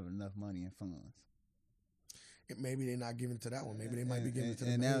not having enough money and funds. Maybe they're not giving it to that one. Maybe they might be giving it to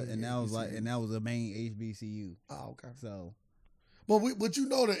the and that was the main HBCU. Oh, okay. So. But you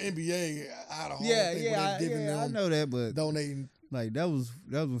know the NBA had a whole thing where they're giving them, I know that, but donating. Like that was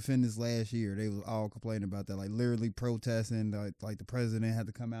within this last year. They was all complaining about that, like literally protesting. Like the president had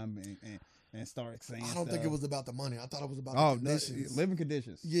to come out and start saying. I don't think it was about the money. I thought it was about the conditions. Living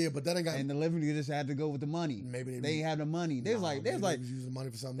conditions. Yeah, but that ain't got. And the living conditions had to go with the money. Maybe they had the money. They was using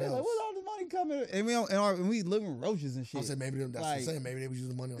money for something else. Like, where's all the money coming? And we living roaches and shit. I said maybe that's what I'm saying. Maybe they was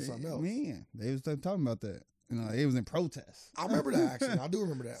using money on something else. Man, they was talking about that. It was in protest. I remember that, actually. I do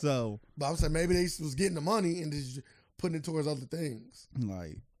remember that. So, but I'm saying maybe they was getting the money and just putting it towards other things.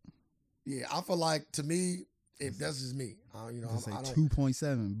 like, Yeah, I feel like, to me, if that's just me, I don't.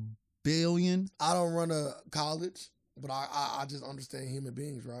 2.7 billion. I don't run a college, but I just understand human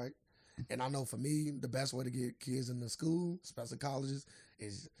beings, right? And I know for me, the best way to get kids into school, especially colleges,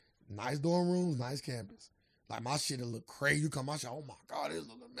 is nice dorm rooms, nice campus. Like, my shit'll look crazy. You come my shit, oh my God, this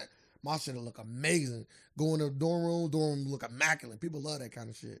look amazing. My shit'll look amazing. Going to the dorm room look immaculate. People love that kind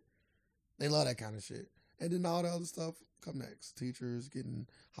of shit. They love that kind of shit. And then all the other stuff come next. Teachers getting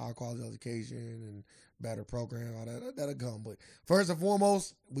higher quality education and better program, all that, that'll come. But first and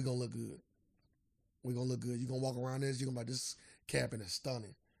foremost, we gonna look good. We gonna look good. You gonna walk around this, you're gonna be like, this camping is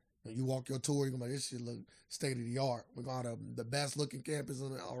stunning. When you walk your tour, you're gonna be like, this shit look state of the art. We're gonna have the best looking campus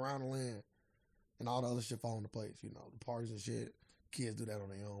around the land. And all the other shit fall into place, the parties and shit. Kids do that on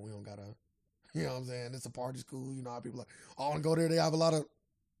their own. We don't gotta, you know what I'm saying? It's a party school. You know how people like, I want to go there. They have a lot of,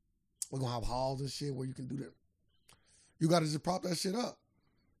 we're going to have halls and shit where you can do that. You got to just prop that shit up.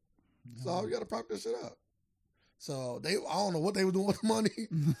 So you got to prop that shit up. So I don't know what they were doing with the money,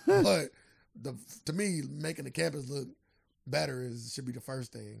 but to me, making the campus look better should be the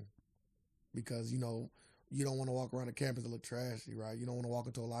first thing. Because, you don't want to walk around the campus and look trashy, right? You don't want to walk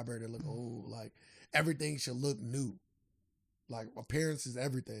into a library that look old. Like, everything should look new. Like, appearance is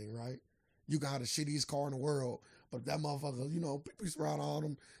everything, right? You can have the shittiest car in the world, but that motherfucker, people used to ride all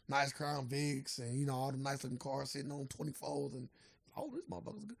them nice Crown Vics and, all them nice looking cars sitting on 24s and, this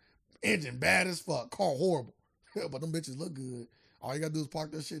motherfucker's good. Engine bad as fuck, car horrible. But them bitches look good. All you gotta do is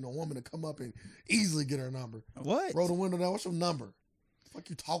park that shit and a woman to come up and easily get her number. What? Roll the window down. What's your number? What the fuck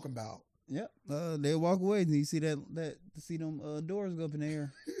you talking about? Yep. They walk away and you see that see them doors go up in the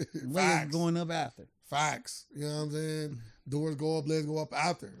air. Legs Facts. going up after. Facts. You know what I'm saying? Doors go up, legs go up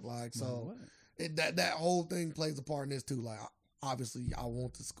after. Like, so that whole thing plays a part in this too. Like, obviously I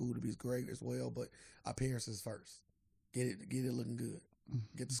want the school to be great as well, but appearances first. Get it looking good.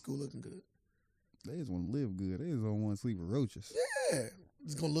 Get the school looking good. They just want to live good. They just don't want to sleep with roaches. Yeah.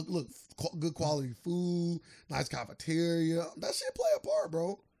 It's gonna look good quality food, nice cafeteria. That shit play a part,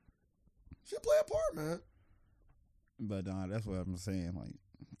 bro. Shit play a part, man. But that's what I'm saying. Like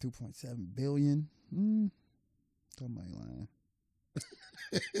 2.7 billion. Somebody lying.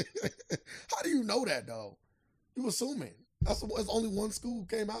 How do you know that though? You assuming. That's only one school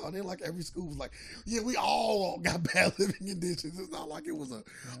came out, and then like every school was like, yeah, we all got bad living conditions. It's not like it was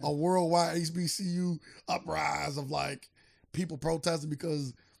a worldwide HBCU uprise of like people protesting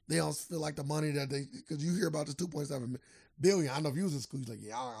because they don't feel like the money that because you hear about this 2.7 billion. I know if you was in school, you're like,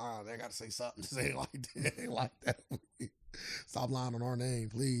 yeah, they got to say something. This ain't like that. Ain't like that. Stop lying on our name,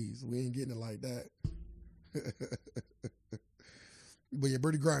 please. We ain't getting it like that. But yeah,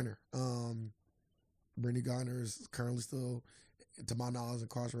 Brittany Griner. Brittany Griner is currently still, to my knowledge,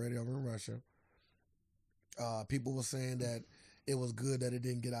 incarcerated over in Russia. People were saying that it was good that it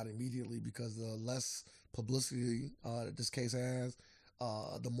didn't get out immediately because the less publicity that this case has,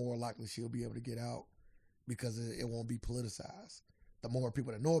 the more likely she'll be able to get out because it won't be politicized. The more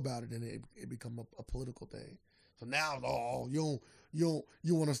people that know about it, then it become a political thing. So now, you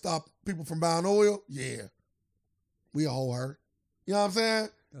want to stop people from buying oil? Yeah, we hold her. You know what I'm saying?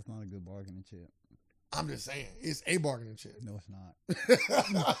 That's not a good bargaining chip. I'm just saying, it's a bargaining chip. No, it's not.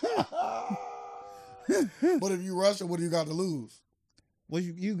 But if you Russia, what do you got to lose? Well,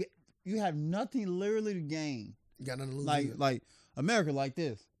 you have nothing literally to gain. You got nothing to lose. Like America, like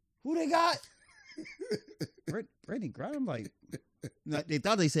this. Who they got? Brittany Griner. I'm like, they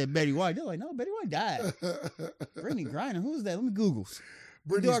thought they said Betty White. They're like, no, Betty White died. Brittany Griner. Who's that? Let me Google.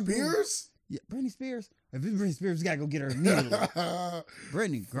 Brittany Spears? Yeah, Brittany Spears. If it's Brittany Spears, we gotta go get her immediately.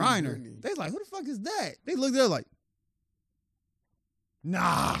 Brittany Griner. Brittany. They like, who the fuck is that? They looked at her like,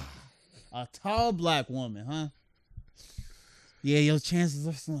 nah. A tall black woman, huh? Yeah, your chances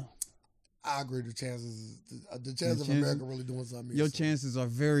are slim. I agree. The chances of America really doing something. Your chances are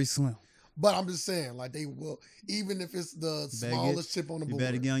very slim. But I'm just saying, like, they will, even if it's the smallest chip on the board. You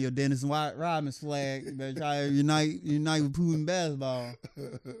better get on your Dennis Rodman flag. You better try to unite with Putin basketball.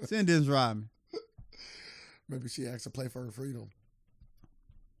 Send Dennis Rodman. Maybe she asked to play for her freedom.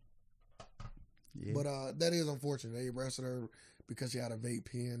 Yeah. But that is unfortunate. They arrested her because she had a vape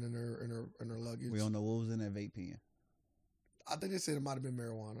pen in her luggage. We don't know what was in that vape pen. I think they said it might have been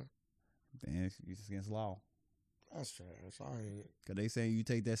marijuana. Then it's against law. That's trash. I ain't. Because they saying you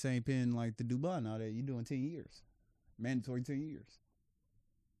take that same pen like to Dubai and all that, you're doing 10 years. Mandatory 10 years.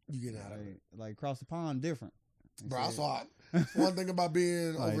 You get out of it. Like across the pond, different. Bro, I saw it. One thing about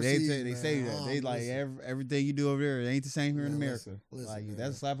being like overseas. They say that. They like everything you do over there, it ain't the same here in America. Listen, like man.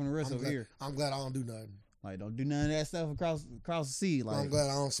 that's a slap on the wrist over here. I'm glad I don't do nothing. Like, don't do none of that stuff across the sea. Like, I'm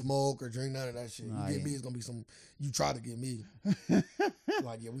glad I don't smoke or drink none of that shit. You Nah, get yeah. me, it's gonna be some. You try to get me.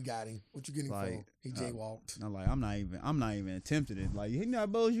 Like, yeah, we got him. What you getting Like, for? He jaywalked. I'm like, I'm not even tempted it. Like, you know how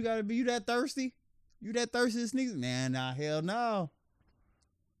bold you gotta be? You that thirsty? You that thirsty to sneak? Man, nah, hell no.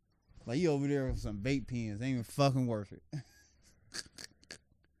 Like, you over there with some vape pens, ain't even fucking worth it.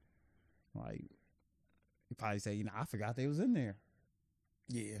 Like, you probably say, you know, I forgot they was in there.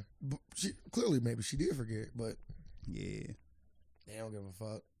 Yeah, but maybe she did forget, but Yeah. they don't give a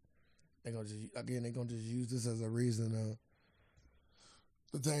fuck. They gonna just use this as a reason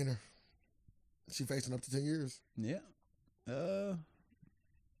to detain her. She facing up to 10 years. Yeah. Yeah.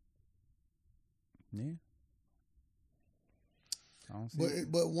 I don't see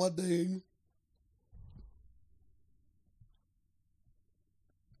it. But one thing,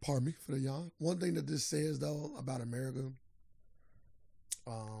 pardon me for the yawn. One thing that this says though about America,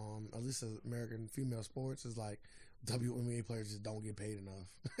 at least American female sports, is like WNBA players just don't get paid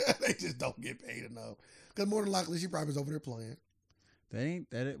enough. They just don't get paid enough because more than likely she probably was over there playing.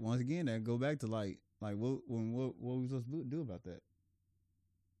 Once again, that go back to like what we supposed to do about that?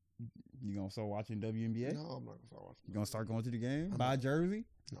 You gonna start watching WNBA? No, I'm not gonna start watching. You gonna start going to the game? I'm Buy a not. jersey?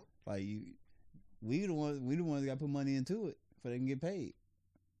 No. Like we the ones that got to put money into it so they can get paid.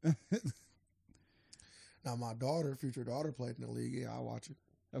 Now my future daughter, played in the league. Yeah, I watch it.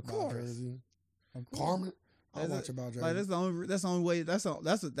 Of Buy a course. Jersey. Of course. Carmen, I That's watch it. about Jersey. Like that's the only way. That's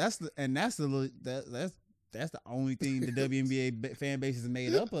the only thing the WNBA fan base is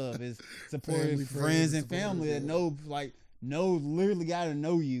made up of is supporting Family, friends and supporters, family that yeah. literally got to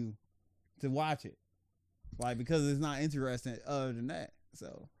know you to watch it, like because it's not interesting other than that.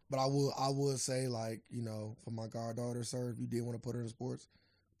 So, But I would say, like, you know, for my goddaughter, sir, if you did want to put her in sports,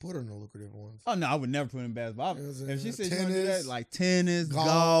 put her in the lucrative ones. oh no, I would never put in basketball. You know what I'm If she saying? said she wanted to do that, Tennis, like tennis,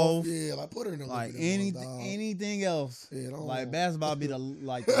 golf, Yeah, like put her in the like lucrative ones, dog. anything else. Yeah, don't, Like basketball be the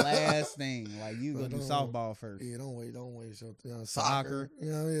last thing. Like you go But do don't- softball first. Yeah, don't waste your Soccer.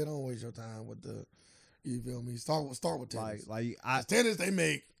 You know, yeah, don't waste your time with the. You feel me? Start with tennis. Like 'Cause tennis they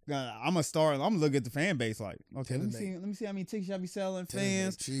make. I'm gonna start. I'm gonna look at the fan base. Like, okay, let Tennis me see how many tickets y'all be selling.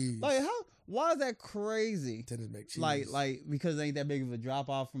 Tennis Fans, make cheese. like why is that crazy? Tennis make cheese. Like because it ain't that big of a drop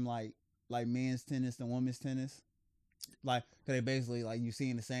off from like men's tennis and women's tennis. Like, cause they basically like you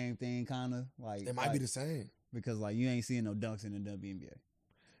seeing the same thing, kind of like it might be the same. because like you ain't seeing no dunks in the WNBA.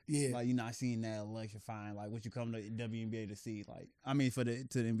 Yeah, Like you're not seeing that electrifying like what you come to WNBA to see. Like I mean to the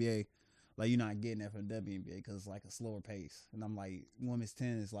NBA, like you're not getting that from the WNBA because it's like a slower pace. And I'm like, women's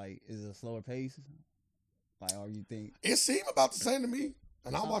tennis like is it a slower pace? Like, or you think it seemed about the same to me,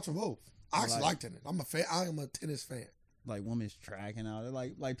 and I watch them both. I actually Like- like tennis. I'm a fan. I am a tennis fan. like women's track and all that?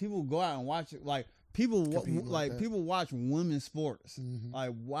 Like people go out and watch it. Like people Compete like that. people watch women's sports. Mhm.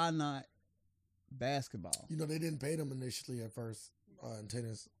 Like why not basketball? You know, they didn't pay them initially at first in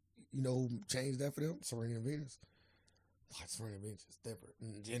tennis. You know who changed that for them? Serena and Venus. Like Serena and Venus is different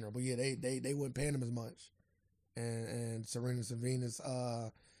in general, but yeah, they wouldn't pay them as much. And Serena and Venus,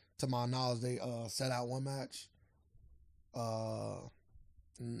 to my knowledge, they set out one match,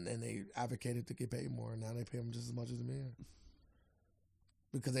 and they advocated to get paid more. And now they pay them just as much as the men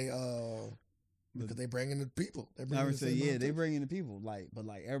because they bring in the people. They bring I in would the say same yeah, amount of they people. bring in the people. Like, but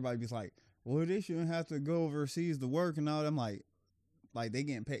like everybody be like, well, they shouldn't have to go overseas to work and all that. I'm like they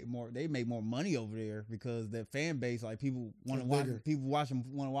getting paid more. They make more money over there because their fan base, like people want to It's watch. bigger. People want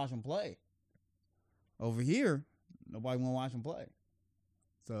to watch them play. Over here, nobody want to watch them play.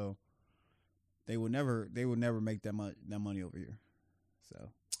 So they would never make that money over here. So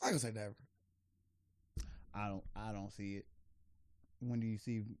I can say never. I don't see it. When do you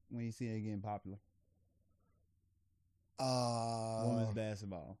see it getting popular? Women's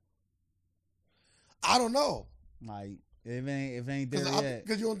basketball. I don't know. Like if it ain't there yet.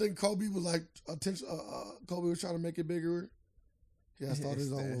 Because you don't think Kobe was like attention? Kobe was trying to make it bigger. He had started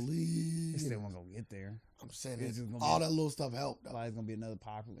his own little It league. still won't go get there. I'm saying it's just gonna all be- that little stuff helped though. Like it's gonna be another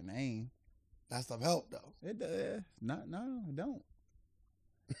popular name. That stuff helped though. It does. No, it don't.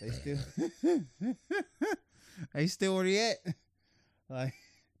 They still they still where they at. Like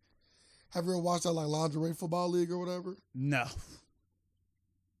Have you ever watched that like lingerie football league or whatever? no.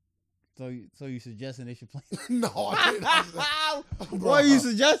 So you suggesting they should play? No, I didn't. Bro, What are you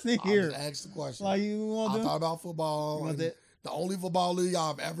suggesting I here? just asked the question. Like you I want thought to? about football. You want and that? the only football league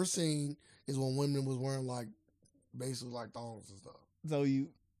I've ever seen is when women was wearing like basically like thongs and stuff. So you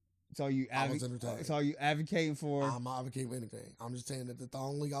I was entertained. so are you advocating for? I'm not advocating for anything. I'm just saying that the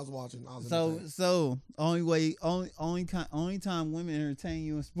thong league I was watching, I was So entertained. only time women entertain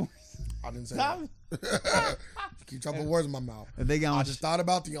you in sports. I didn't say Stop. that. Keep dropping words in my mouth. If they got I on just thought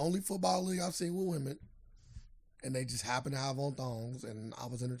about the only football league I've seen with women and they just happened to have on thongs, and I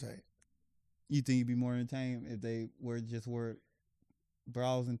was entertained. You think you'd be more entertained if they wore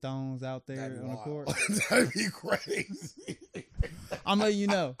bras and thongs out there That'd be on the wild. court? That'd be crazy. I'm letting you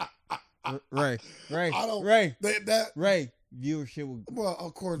know. Ray, I don't- Ray, that Ray. Viewership would well,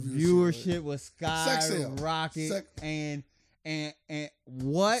 of course, viewership was Sex sale. skyrocket and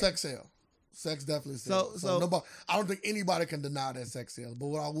what? Sex sale. Sex definitely sells. So nobody, I don't think anybody can deny that sex sells. But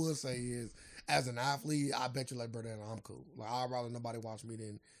what I will say is, as an athlete, I bet you like brother, I'm cool. Like I'd rather nobody watch me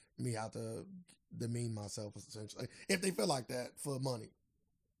than me have to demean myself essentially. If they feel like that for money.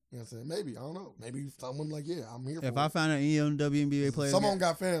 You know what I'm saying? Maybe, I don't know. Maybe someone like, yeah, I'm here for If it. I found an WNBA player, Some of them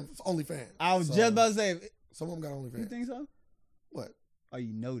got fans, only fans. I was just about to say. Some of them got only You fans. think so? What? Oh,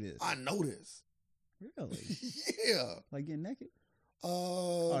 you know this? I know this. Really? Yeah. Like getting naked?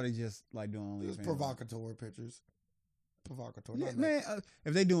 Oh, they just like doing It's OnlyFans. provocateur pictures. Provocateur. Yeah, not man, naked.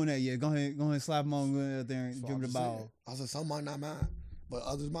 if they doing that, yeah, go ahead, and slap them on, go out there and That's what dribble I'm the just ball. saying. I said some might not mind, but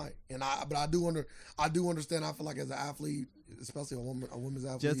others might. And I do understand. I feel like as an athlete, especially a women's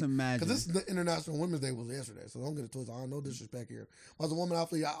athlete, Just imagine. because this is the International Women's Day was yesterday, so don't get it twisted. I don't know disrespect here. But as a woman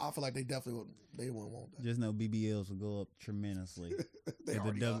athlete, I feel like they definitely wouldn't want that. Just know BBLs will go up tremendously. They If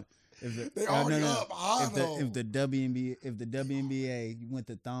already up. If They already up. I know. If the WNBA went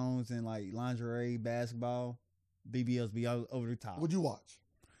to thongs and like lingerie basketball, BBLs be all over the top. Would you watch?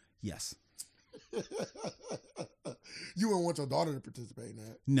 Yes. You wouldn't want your daughter to participate in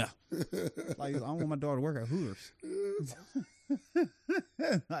that. No. Like I don't want my daughter to work at Hooters.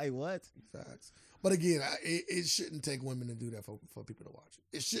 Like what? Facts. But again, it shouldn't take women to do that for people to watch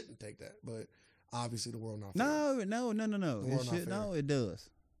it. It shouldn't take that, but obviously the world not fair. No. The It world not should, fair. no, it does.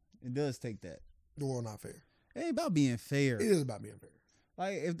 It does take that. The world not fair. It ain't about being fair. It is about being fair.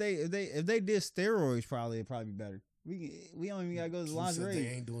 Like if they did steroids, it'd probably be better. We don't even gotta go to the Who said lingerie. they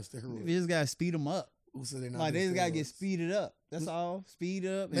ain't doing steroids? We just gotta speed them up. Who said they not Like they doing just gotta get steroids? speeded up. That's all. Speed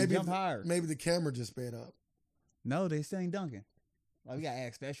up and Maybe jump higher. Maybe the camera just sped up. No, they still ain't dunking. Like we gotta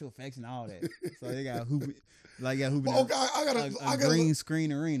add special effects and all that. So they got hoop, like got hooping. Well, okay, I got green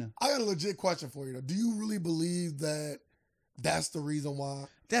screen arena. I got a legit question for you though. Do you really believe that that's the reason why?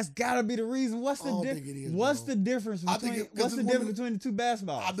 That's gotta be the reason. What's I the don't difference? think it is, What's bro. the difference I think between it- 'cause what's the it's difference women- between the two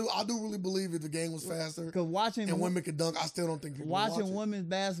basketballs? I do really believe if the game was faster Because watching and women could dunk, I still don't think people would watch watching it. women's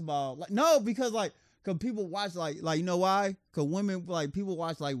basketball, like no, because cause people watch like you know why? Cause women people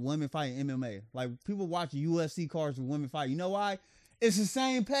watch like women fight MMA. Like people watch UFC cards with women fight. You know why? It's the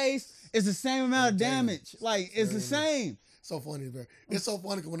same pace. It's the same amount of damage. Like it's the same. So funny, bro. It's so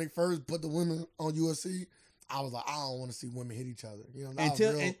funny because when they first put the women on UFC, I was like, I don't want to see women hit each other. You know, that was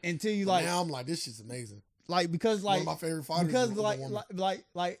real. Until you But like now I'm like, this shit's amazing. like because like One of my favorite fighters. because is a woman.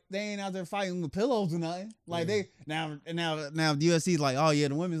 like they ain't out there fighting with pillows or nothing. Like they now the UFC's like, oh yeah,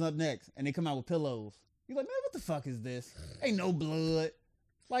 the women's up next, and they come out with pillows. You're like, man, what the fuck is this? Ain't no blood.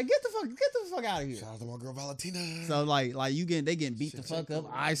 Like get the fuck out of here. Shout out to my girl Valentina. So like they getting beat the Shit, fuck shit, up.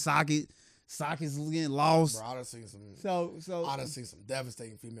 bro. Eye sockets getting lost. Bro, I done seen some. So I done seen some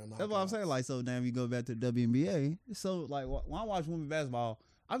devastating female. that's what I'm saying. Like so now you go back to the WNBA. So like when I watch women's basketball,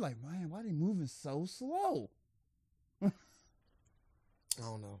 I'm like, man, why they moving so slow? I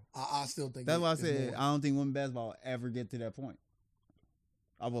don't know. I still think That's why I it's said more. I don't think women's basketball ever get to that point.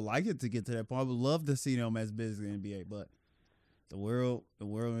 I would like it to get to that point. I would love to see them as big as the NBA, but the world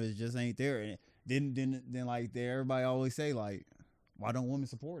is just ain't there. And then like everybody always say like, why don't women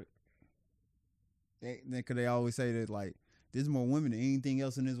support it? Because they always say that like there's more women than anything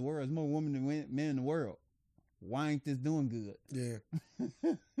else in this world. There's more women than men in the world. Why ain't this doing good? Yeah.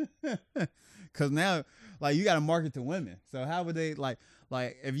 Cause now, like you got to market to women. So how would they like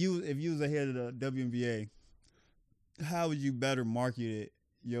if you was ahead of the WNBA, how would you better market it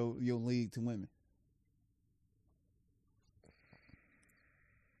your league to women?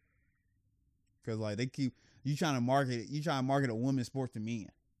 Cause like they keep you trying to market a women's sport to men.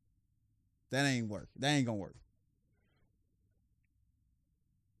 That ain't work. That ain't gonna work.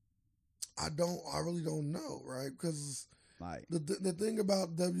 I really don't know, right? Because Like the thing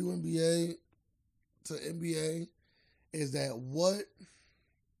about WNBA to NBA is that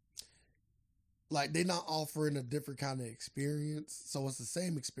they're not offering a different kind of experience, so it's the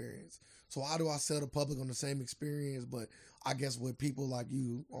same experience. So how do I sell the public on the same experience, but I guess with people like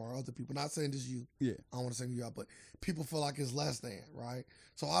you or other people, not saying just you, yeah. I don't want to single you out, but people feel like it's less than, right?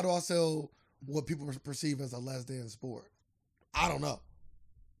 So how do I sell what people perceive as a less than sport? I don't know.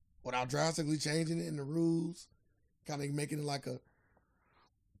 Without drastically changing it in the rules, kind of making it like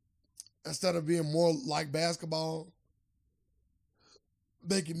instead of being more like basketball,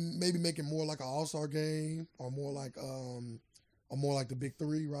 maybe make it more like an all-star game or more like are more like the big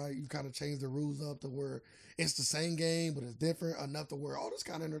three, right? You kind of change the rules up to where it's the same game, but it's different enough to where, oh, this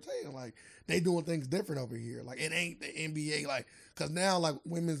kind of entertaining. Like, they doing things different over here. Like, it ain't the NBA, like, because now, like,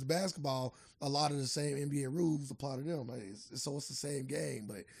 women's basketball, a lot of the same NBA rules apply to them. Like, so it's the same game,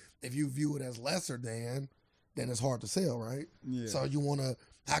 but if you view it as lesser than, then it's hard to sell, right? Yeah. So you want to,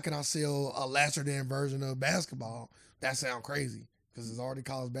 how can I sell a lesser than version of basketball? That sound crazy because it's already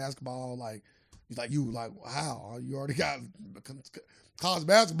college basketball. Like how? You already got college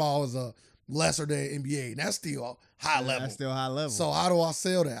basketball is a lesser than NBA, and that's still high level. That's still high level. So how do I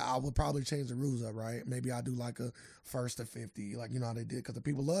sell that? I would probably change the rules up, right? Maybe I do like a first to 50, like, you know how they did, because the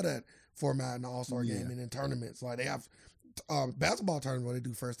people love that format in the All-Star game and in tournaments. Like, they have basketball tournament where they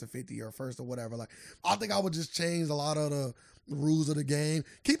do first to 50 or first or whatever. Like, I think I would just change a lot of the rules of the game.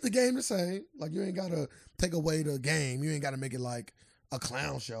 Keep the game the same. Like, you ain't got to take away the game. You ain't got to make it like a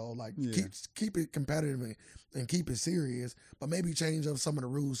clown show. Like, keep it competitive and keep it serious, but maybe change up some of the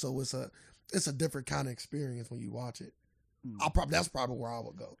rules so it's a different kind of experience when you watch it. That's probably where I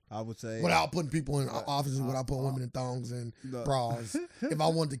would go. I would say without putting people in offices, without putting women in thongs and bras. If I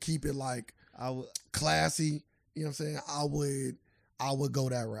wanted to keep it like classy, you know what I'm saying, I would go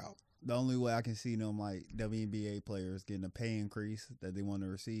that route. The only way I can see them, like, WNBA players getting a pay increase that they want to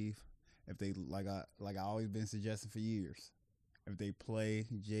receive, if they like I always been suggesting for years, if they play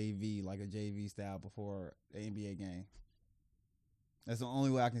JV, like a JV style before the NBA game. That's the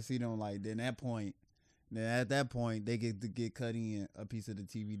only way I can see them. Like, at that point, they get to get cut in a piece of the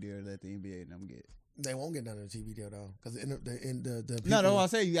TV deal that the NBA and them get. They won't get none of the TV deal though, because the people, no, that's what I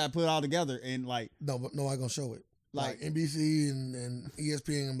say. You got to put it all together and like. No, but no, I gonna show it. Like NBC and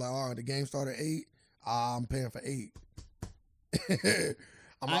ESPN. I'm like, all right, the game started at 8. I'm paying for 8.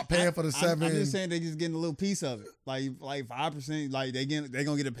 I'm not paying for the 7. I'm just saying they just getting a little piece of it, like 5%. Like they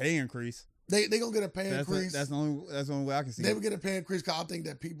gonna get a pay increase. They gonna get a pay increase. That's the only way I can see. They would get a pay increase because I think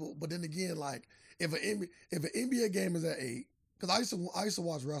that people. But then again, like if an NBA game is at 8, because I used to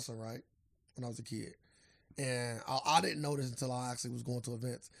watch wrestling, right, when I was a kid, and I didn't know this until I actually was going to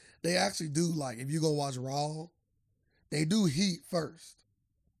events. They actually do, like, if you go watch Raw, they do Heat first.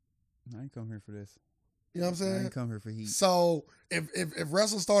 I ain't come here for this. You know what I'm saying? I ain't come here for Heat. So if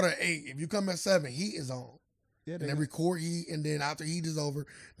wrestling start at 8, if you come at 7, Heat is on. Yeah, and they record Heat, and then after Heat is over,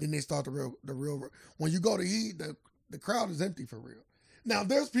 then they start the real. When you go to Heat, the crowd is empty for real. Now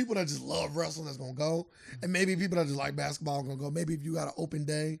there's people that just love wrestling that's gonna go, and maybe people that just like basketball are gonna go. Maybe if you got an open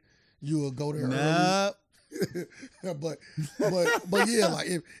day, you will go there early. but yeah, like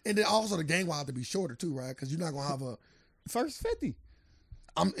and then also the game will have to be shorter too, right? Because you're not gonna have a first 50.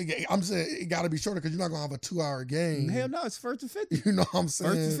 I'm saying it got to be shorter because you're not gonna have a 2-hour game. Hell no, it's first to 50. You know what I'm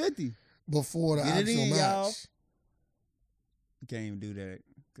saying? First to 50 before the actual match. Y'all. You can't even do that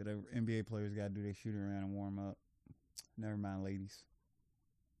because NBA players got to do their shooting around and warm up. Never mind, ladies.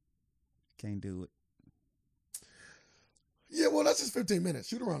 Can't do it. Yeah, well, that's just 15 minutes.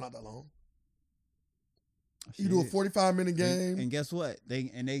 Shoot around not that long. Shit. You do a 45-minute game. And guess what? They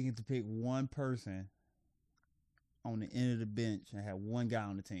get to pick one person on the end of the bench and have one guy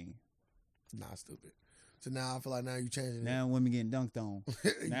on the team. Nah, stupid. So now I feel like now you changing it. Now women getting dunked on.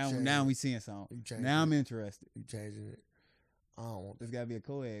 now we seeing something. Now I'm interested. You changing it. I don't want. There's got to be a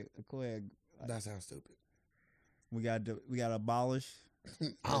co-ed. Like, that sounds stupid. We got to abolish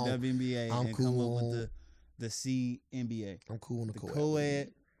the I'm WNBA and cool come up with the CNBA. I'm cool on the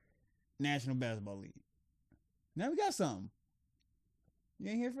co-ed National Basketball League. Now we got something.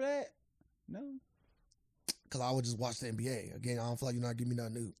 You ain't here for that? No. Because I would just watch the NBA. Again, I don't feel like you're not giving me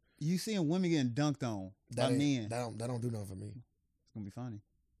nothing new. You seeing women getting dunked on by men. That don't do nothing for me. It's going to be funny.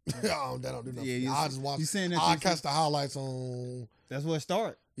 That don't do nothing for me. I just watch. You saying that I catch the highlights on. That's where it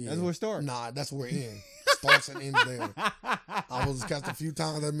starts. Yeah. That's where it starts. Nah, that's where it ends. Starts and ends there. I was catch a few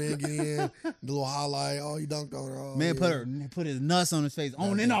times that man get in, do a little highlight. Oh, he dunked on her. Oh, man put his nuts on his face,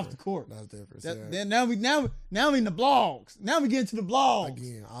 on and off the court. That's different. Then now we in the blogs. Now we get into the blogs.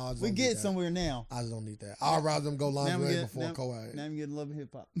 Again, we get somewhere now. I just don't need that. I'd rather them go lingerie before co-ed. Now we get love and hip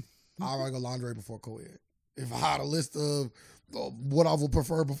hop. I'd rather go lingerie before co-ed. If I had a list of what I would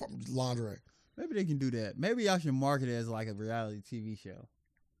prefer before lingerie. Maybe they can do that. Maybe y'all should market it as like a reality TV show.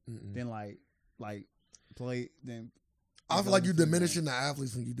 Then like play then. I feel like you're diminishing the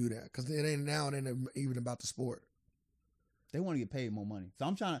athletes when you do that because it ain't even about the sport. They want to get paid more money,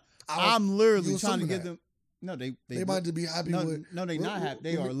 so I'm literally trying to get them. No, they might just be happy with. No, they're not happy.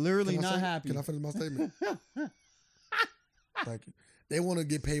 They are literally not happy. Can I finish my statement? Thank you. They want to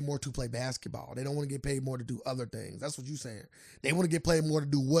get paid more to play basketball. They don't want to get paid more to do other things. That's what you're saying. They want to get paid more to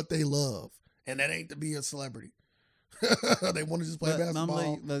do what they love, and that ain't to be a celebrity. They want to just play But I'm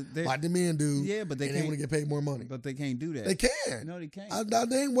basketball like the men do. Yeah, but they and they want can't. to get paid more money. But they can't do that. They can. No, they can't. I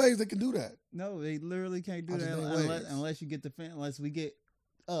name ways they can do that. No, they literally can't do I just that name ways. unless you get unless we get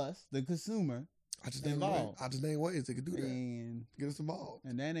us, the consumer, I just name ways they can do that. and Get us involved.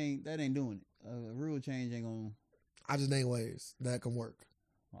 and that ain't doing it. Rule change ain't gonna. I just name ways that can work.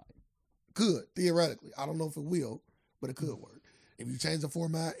 Right. Could theoretically. I don't know if it will, but it could work. If you change the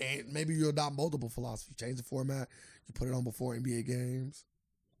format, and maybe you adopt multiple philosophies, change the format, you put it on before NBA games.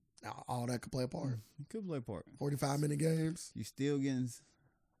 Now, all that could play a part. You could play a part. 45-minute games. You still getting,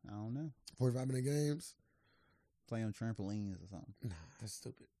 I don't know, 45-minute games. play on trampolines or something. Nah, that's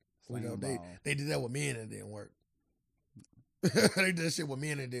stupid. Sling a They ball. did that with men and it didn't work. They did that shit with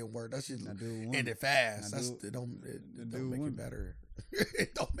men and it didn't work. That shit I do women. ended fast. I do- It don't do make women. it better.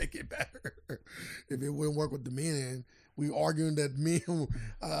 It don't make it better. If it wouldn't work with the men, we arguing that men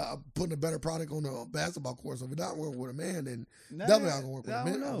putting a better product on the basketball court. So if it not working with a man, then Nah, definitely not gonna work with I a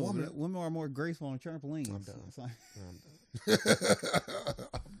don't man. A know. woman. Women are more graceful on trampolines. I'm done. It's like- I'm done.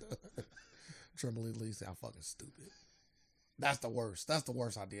 I'm done. Trampoline league sound fucking stupid. That's the worst. That's the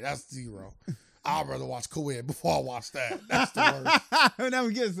worst idea. That's zero. I'd rather watch co-ed before I watch that. That's the worst. Now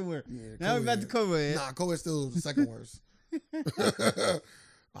we get somewhere. Yeah, Now we back to COVID. Nah, co-ed still the second worst.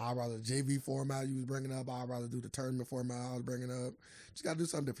 I'd rather JV format you was bringing up. I'd rather do the tournament format I was bringing up. Just got to do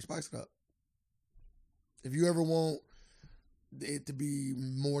something different. Spice it up. If you ever want it to be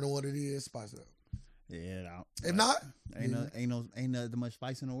more than what it is, spice it up. Yeah, no. If not, ain't no much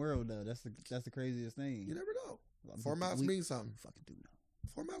spice in the world though. That's the craziest thing. you never know. Formats mean something. Fucking do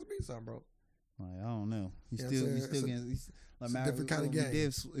know. Formats mean something, bro. Like I don't know. You Yeah, still it's a getting like different kind of game.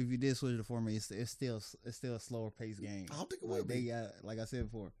 If you did switch the format, it's still a slower paced game. I don't think it Like will be. they got, like I said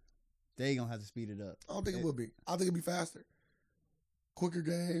before, they gonna have to speed it up. I don't think it will be. I think it'll be faster. Quicker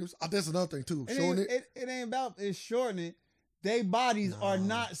games. That's another thing too. It Shorten ain't, it ain't about it's shortening. They bodies are Nah.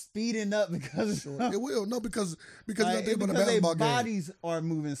 not speeding up because It will. No, because you got like, to think about a because basketball their game. bodies are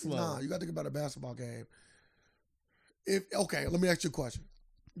moving slow. Nah, you got to think about a basketball game. Let me ask you a question.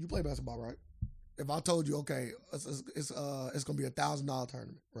 You play basketball, right? If I told you, okay, it's gonna be $1,000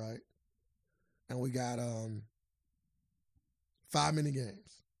 tournament, right? And we got 5-minute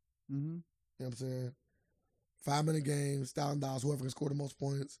games. Mm-hmm. You know what I'm saying? 5-minute games, $1,000. Whoever can score the most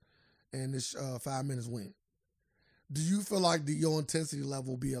points, and this 5 minutes win. Do you feel like your intensity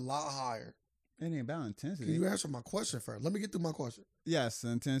level will be a lot higher? It ain't about intensity. Can you answer my question first? Let me get through my question. Yes,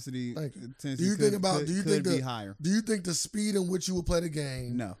 intensity. Thank you. Intensity Do you think about? Do you think be the higher? Do you think the speed in which you would play the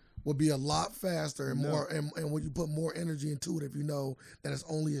game No. would be a lot faster and No. more, and would you put more energy into it if you know that it's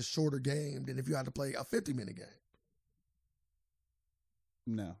only a shorter game than if you had to play a 50-minute game?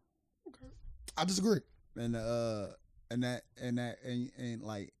 No. Okay, I disagree. And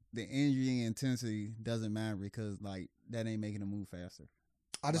like the energy and intensity doesn't matter because like that ain't making them move faster.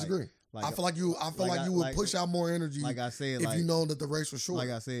 I disagree. Like, I feel like you would push out more energy like I said, if you know that the race was short. like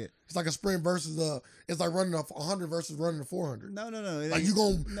I said, it's like a sprint versus it's like running a 100 versus running a 400. no. Like you're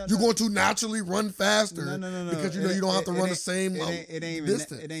going to naturally run faster No. because you know you don't have to run the same it ain't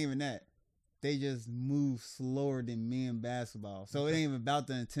distance. It ain't even that. They just move slower than men basketball. So it ain't even about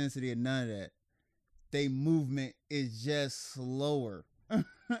the intensity or none of that. They movement is just slower.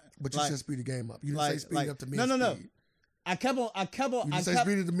 But you said speed the game up. You didn't say speed up to men's No. speed. I kept on. You didn't say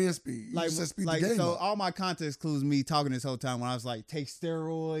speed it to men's speed. You just said speed the game so up. all my context clues me talking this whole time when I was like take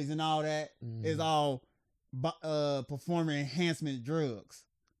steroids and all that is all performance enhancement drugs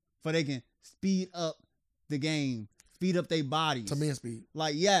for they can speed up the game, speed up their bodies To men's speed.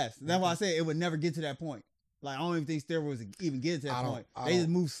 Like yes, that's why I said it would never get to that point. Like I don't even think steroids would even get to that point. They just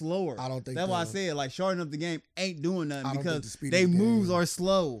move slower. I don't think that's why I said like shortening up the game ain't doing I nothing don't think the because speed they of the moves game- are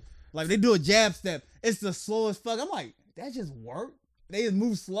slow. Like they do a jab step, it's the slowest fuck. I'm like that just work. They just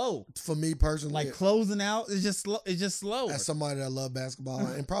move slow. For me personally, Like closing out, it's just slow. It's just slower. as somebody that love basketball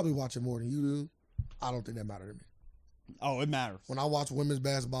and probably watch it more than you do, I don't think that matters to me. Oh, it matters. When I watch women's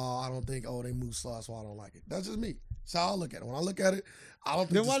basketball, I don't think, they move slow, so I don't like it. That's just me. That's how I look at it. When I look at it, I don't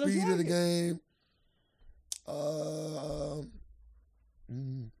think Then why the don't you speed of the like game.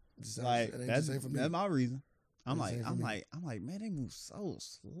 Like that's for me. that's my reason. I'm That's like the same for me. I'm like man, they move so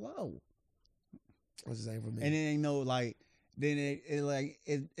slow. That's the same for me. And it ain't no like. Then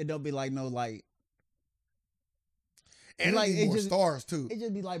it don't be like no like. And like, they need it more just- stars too. It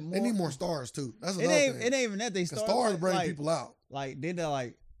just be like more. They need more stars too. That's It another ain't. thing. It ain't even that they The start. stars bring like, people out. Like then they're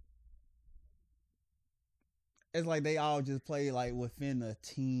like. It's like they all just play like within a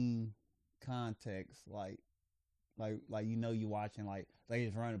team context, like you watching like they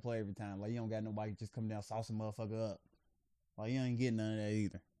just run the play every time. Like you don't got nobody just come down sauce a motherfucker up. Like you ain't getting none of that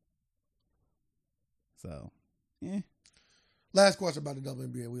either. So, Last question about the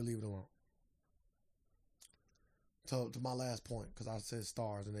WNBA. We'll leave it alone. To my last point, because I said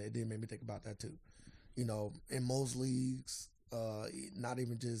stars, and it did make me think about that too. You know, in most leagues, not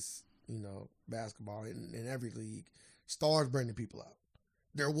even just, you know, basketball, in every league, stars bring the people out.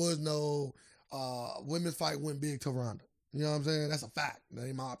 There was no women's fight went big till Ronda. You know what I'm saying? That's a fact.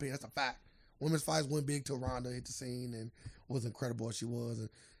 In my opinion, that's a fact. Women's fights went big till Ronda hit the scene and was incredible as she was. And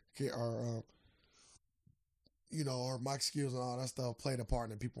you know, our mic skills and all that stuff played a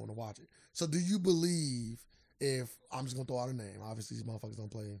part in people want to watch it. So do you believe, if I'm just going to throw out a name, obviously these motherfuckers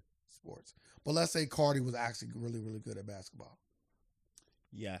don't play sports, but let's say Cardi was actually really, really good at basketball.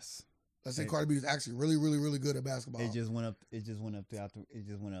 Yes. Let's say Cardi B was actually really, really, really good at basketball. It just went up.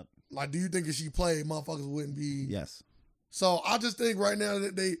 Like, do you think if she played, motherfuckers wouldn't be? Yes. So I just think right now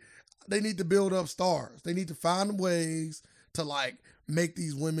that they need to build up stars. They need to find ways to, like, make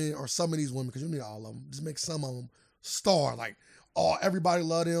these women, or some of these women, because you need all of them, just make some of them star. Like, everybody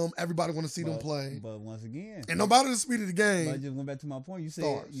love them. Everybody want to see them play. But once again, and nobody the speed of the game. But I just went back to my point. You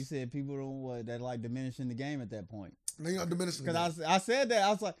said people don't that like diminishing the game at that point. They not diminishing the game. Because I said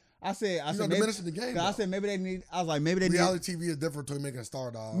that. I said diminishing the game. I said maybe they need. I was like maybe they reality TV is different to making a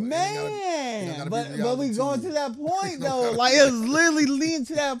star, dog. Man, but we going to that point though. Like, it was literally leading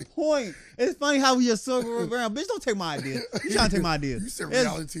to that point. It's funny how we just circle around. Bitch, don't take my idea. You trying to take my idea? You said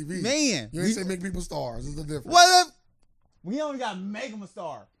reality TV, man. You ain't say make people stars. It's a difference. What if we only got to make them a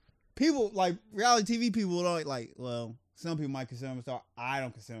star? People like reality TV people don't like. Well, some people might consider them a star. I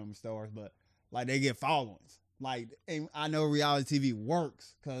don't consider them stars, but like they get followings. Like, and I know reality TV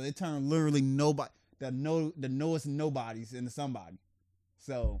works because it turned literally nobody, the knowest nobodies into somebody.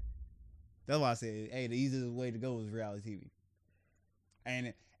 So that's why I said, hey, the easiest way to go is reality TV.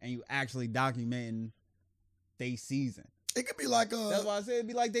 And you actually documenting they season. It could be like that's why I said it'd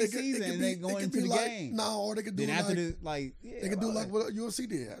be like they season and they going into the game. No, or they could do then like, after the, like, yeah, they could do like what UFC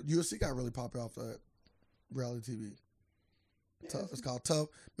did. UFC got really popular off that reality TV. Yeah, it's called Tough.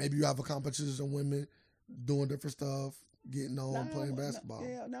 Maybe you have a competition of women doing different stuff, getting on, playing basketball.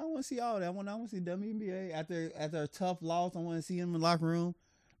 I want to see all that. I want to see WNBA after a tough loss. I want to see them in the locker room.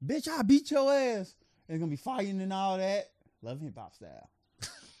 Bitch, I beat your ass. And it's gonna be fighting and all that. Love hip hop style.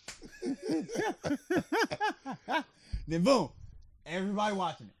 Then boom, everybody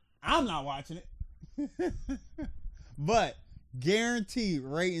watching it. I'm not watching it, but guaranteed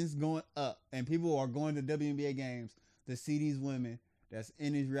ratings going up, and people are going to WNBA games to see these women that's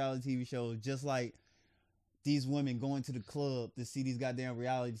in these reality TV shows, just like these women going to the club to see these goddamn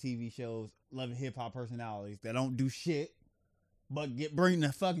reality TV shows, loving hip hop personalities that don't do shit, but bring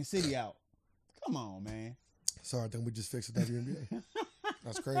the fucking city out. Come on, man. Sorry, I think we just fixed the WNBA.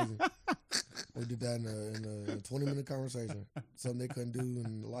 That's crazy. We did that in a 20-minute conversation. Something they couldn't do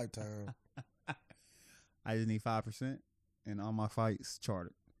in a lifetime. I just need 5%, and all my fights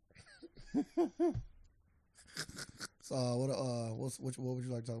chartered. So, what would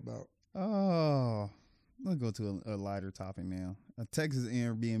you like to talk about? Oh, let's go to a lighter topic now. A Texas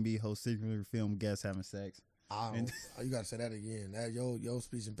Airbnb host secretly filmed guests having sex. You gotta say that again. That your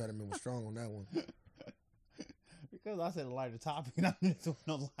speech impediment was strong on that one. Because I said a lighter topic, and I'm just doing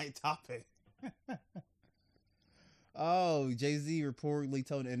a light topic. Oh, Jay-Z reportedly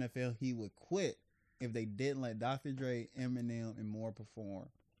told the NFL he would quit if they didn't let Dr. Dre, Eminem, and more perform.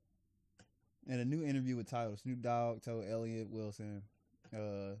 In a new interview with Tidal, Snoop Dogg told Elliot Wilson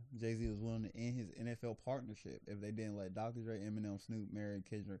Jay-Z was willing to end his NFL partnership if they didn't let Dr. Dre, Eminem, Snoop, Mary,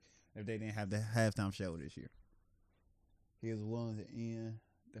 Kendrick, if they didn't have the halftime show this year. He was willing to end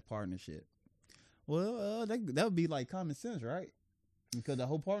the partnership. Well, that would be like common sense, right? Because the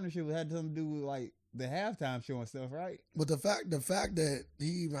whole partnership had something to do with like the halftime show and stuff, right? But the fact that he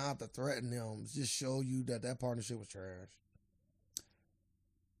even had to threaten them just show you that partnership was trash.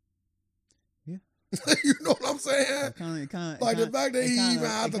 Yeah. You know what I'm saying? The fact that he even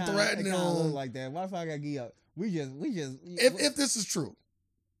had to threaten them look like that. Why the fuck I gotta give up? We just. If this is true,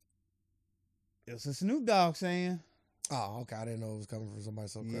 it's a Snoop Dogg saying. Oh, okay. I didn't know it was coming from somebody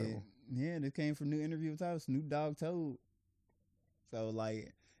so credible. Yeah, this came from new interview with Tyler. Snoop Dogg told. So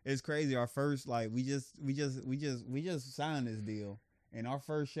like, it's crazy. Our first, like, we just signed this deal, and our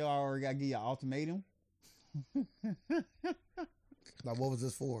first show I already got to give you an ultimatum. Like, what was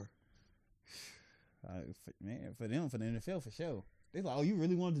this for? For them, for the NFL, for sure. They like, oh, you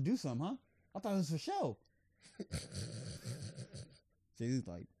really wanted to do something, huh? I thought it was for show. Jay-Z's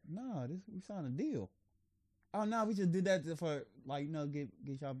like, nah, we signed a deal. Oh no, we just did that for like, you know, get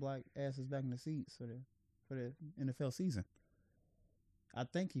y'all black asses back in the seats for the NFL season. I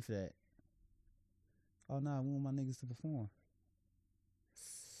thank you for that. Oh no, I want my niggas to perform.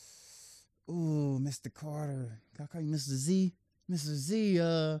 Ooh, Mr. Carter. Can I call you Mr. Z? Mr. Z,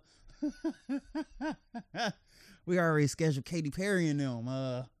 we already scheduled Katy Perry and them.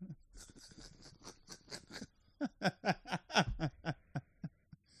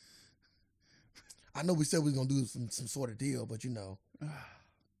 I know we said we was gonna do some sort of deal, but you know.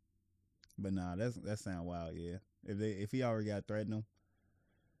 But nah, that sound wild, yeah. If he already got threatened them,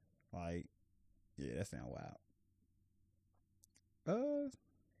 like, yeah, that sound wild.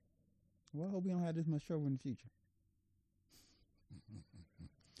 Well, I hope we don't have this much trouble in the future.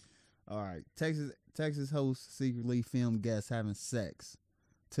 All right, Texas host secretly filmed guests having sex.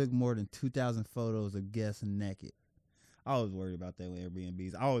 Took more than 2,000 photos of guests naked. I always worry about that with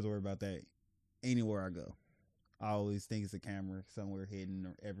Airbnbs. I always worry about that anywhere I go. I always think it's a camera somewhere hidden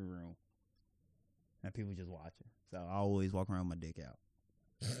in every room, and people just watching. So I always walk around with my dick out.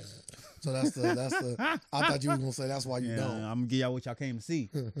 So that's the. I thought you was gonna say that's why you don't. I'm gonna give y'all what y'all came to see.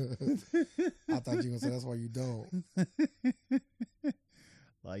 I thought you were gonna say that's why you don't.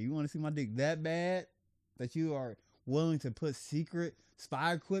 Like, you want to see my dick that bad that you are willing to put secret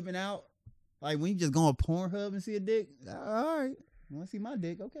spy equipment out? Like, when you just go on Pornhub and see a dick, all right. You want to see my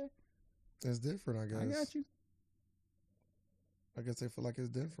dick? Okay. It's different, I guess. I got you. I guess they feel like it's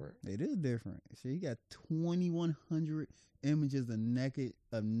different. It is different. Shit, he got 2,100 images of naked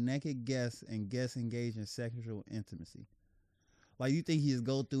guests and guests engaged in sexual intimacy. Like, you think he just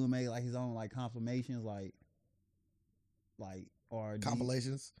go through and make like his own like confirmations, like or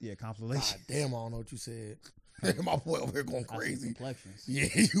compilations? Yeah, compilations. God damn, I don't know what you said. My boy over here going crazy. Yeah,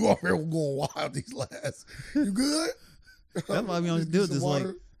 you over here going wild these last. You good? That's why we don't do it this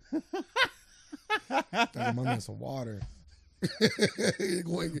way. Damn, I need some water.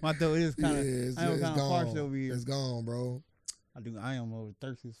 My throat is kind of kind of parched over here. It's gone, bro. I am over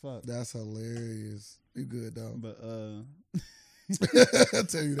thirsty as fuck. That's hilarious. You good though? But I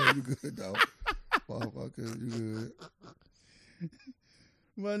tell you that you good though. Motherfucker, you good.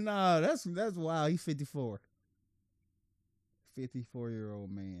 But nah, that's wild. He's 54.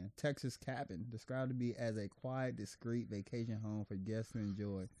 54-year-old man. Texas cabin described to be as a quiet, discreet vacation home for guests to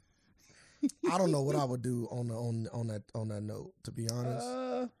enjoy. I don't know what I would do on that note, to be honest.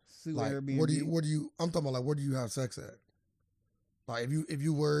 Like, Airbnb. where do you I'm talking about, like, where do you have sex at? Like, if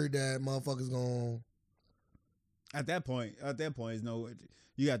you worried that motherfuckers gonna at that point, it's no,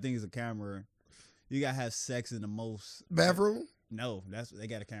 you gotta think it's a camera. You gotta have sex in the most bathroom? No, they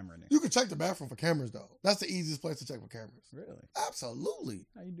got a camera in there. You can check the bathroom for cameras though. That's the easiest place to check for cameras. Really? Absolutely.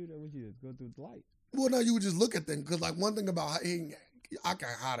 How you do that? Would you go through the light? Well, no, you would just look at them, because like one thing about I can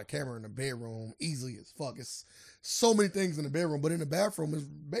hide a camera in the bedroom easily as fuck. It's so many things in the bedroom, but in the bathroom it's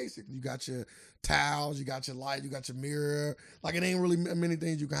basic. You got your towels, you got your light, you got your mirror. Like, it ain't really many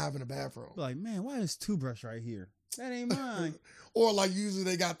things you can have in the bathroom. Like, man, why is toothbrush right here? That ain't mine. Or like, usually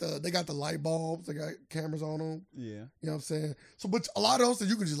they got the light bulbs, they got cameras on them. Yeah. You know what I'm saying? So, but a lot of those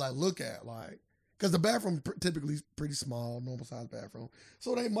things you can just like look at, like, because the bathroom typically is pretty small, normal size bathroom.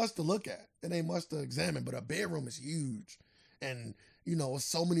 So it ain't much to look at. It ain't much to examine, but a bedroom is huge. And, you know, it's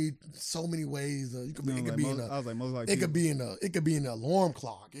so many ways. It could be in the alarm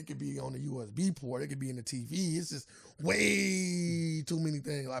clock. It could be on the USB port. It could be in the TV. It's just way too many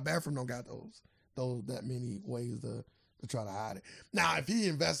things. Like, bathroom don't got that many ways to try to hide it. Now, if he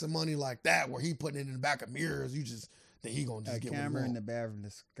invested money like that, where he putting it in the back of mirrors, then he gonna just get camera in the bathroom.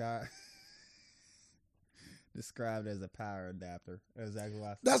 Described as a power adapter. Exactly what I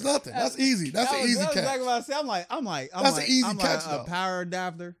said. That's nothing. That's easy. That's an easy catch. Exactly what I said. I'm like. That's an easy catch though. A power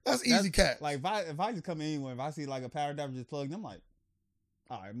adapter. That's easy catch. Like, if I just come anywhere, if I see like a power adapter just plugged in, I'm like,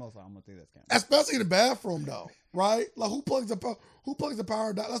 all right, most of the time I'm gonna think that's camera. Especially in the bathroom though, right? Like, who plugs the power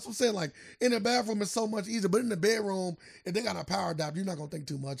adapter? That's what I'm saying. Like, in the bathroom it's so much easier, but in the bedroom, if they got a power adapter, you're not gonna think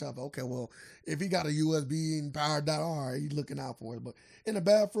too much of it. Okay, well, if he got a USB and power adapter, all right, he's looking out for it. But in the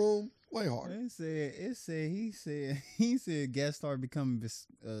bathroom, way harder. He said guests started becoming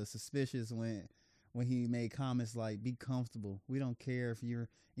suspicious when he made comments like, "Be comfortable. We don't care if you're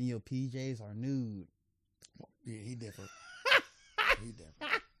in your PJs or nude." Yeah, he different.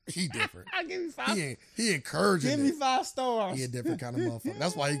 He different. I give you 5. He encouraging. Give me 5 stars. He a different kind of motherfucker.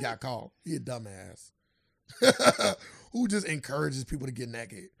 That's why he got caught. He a dumbass. Who just encourages people to get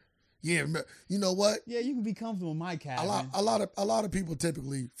naked? Yeah, you know what? Yeah, you can be comfortable in my cabin. A lot of people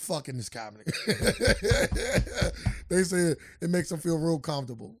typically fuck in this cabin. They say it makes them feel real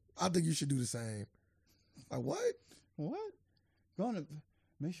comfortable. I think you should do the same. Like, what? What? Going to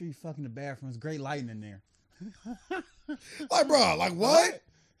make sure you fuck in the bathroom. There's great lighting in there. Like, bro, like what?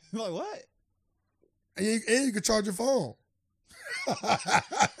 Like what? And you can charge your phone.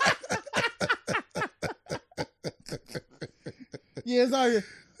 Yeah, it's all right.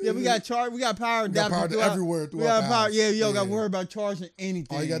 Yeah, we got charge. We got power We got adapters power throughout- everywhere We throughout got the power. house. Yeah, you don't got to worry about charging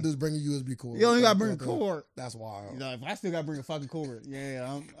anything. All you gotta do is bring a USB cord. You only got to bring a Okay. cord. That's wild. You know, if I still got to bring a fucking cord,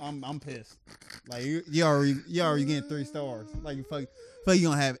 yeah, I'm pissed. Like you already getting 3 stars. Like you you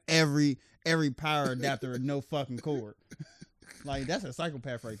gonna have every power adapter with no fucking cord. Like that's a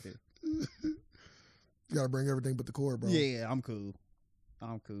psychopath right there. You gotta bring everything but the cord, bro. Yeah, I'm cool.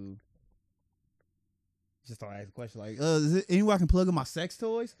 Just start asking questions like, is there anywhere I can plug in my sex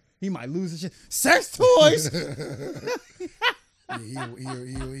toys? He might lose his shit. Sex toys? Yeah,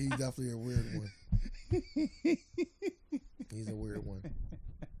 he definitely a weird one. He's a weird one.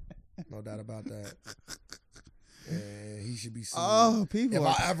 No doubt about that. And he should be sued. Oh, people.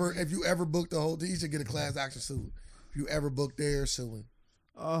 If you ever booked a hotel, you should get a class action suit. If you ever booked there, suing.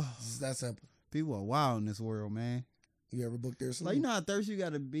 Oh, It's that simple. people are wild in this world, man. You ever booked there, suing? Like, you know how thirsty you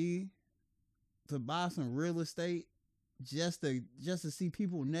got to be to buy some real estate just to see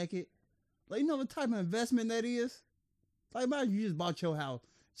people naked? Like, you know what type of investment that is? Like, imagine you just bought your house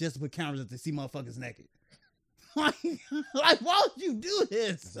just to put cameras up to see motherfuckers naked. like, why would you do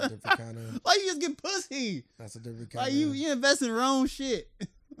this? That's a different kind of. Like, you just get pussy. That's a different kind Like, of. you invest in your own shit.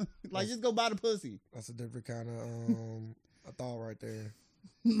 Like, just go buy the pussy. That's a different kind of a thought right there.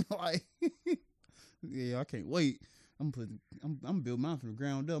 Like, yeah, I can't wait. I'm building mine from the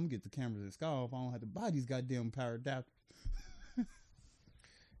ground up. I'm gonna get the cameras installed. If I don't have to buy these goddamn power adapters.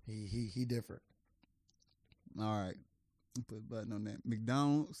 He different. All right, put a button on that.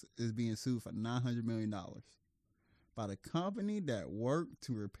 McDonald's is being sued for $900 million by the company that worked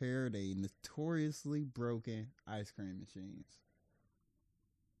to repair their notoriously broken ice cream machines.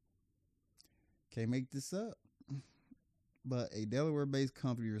 Can't make this up. But a Delaware-based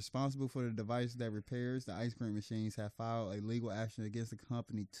company responsible for the device that repairs the ice cream machines have filed a legal action against the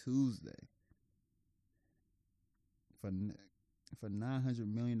company Tuesday for $900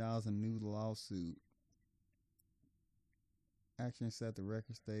 million in new lawsuit. Action set the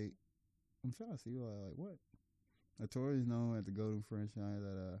record state. I'm trying to see what. Notorious known as the golden franchise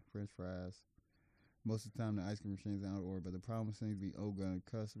at French fries. Most of the time, the ice cream machines are out of order, but the problem seems to be gun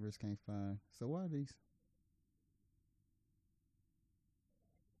customers can't find. So why are these?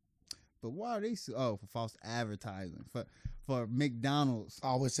 But why are they for false advertising for McDonald's?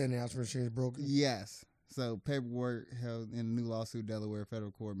 Always saying the ice cream machine is broken. Yes. So paperwork held in a new lawsuit, Delaware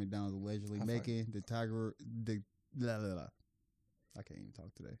federal court. McDonald's allegedly making the tiger I can't even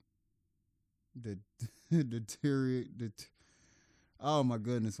talk today. Oh my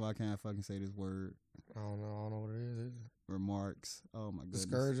goodness! Why can't I fucking say this word? I don't know what it is. Remarks. Oh my goodness.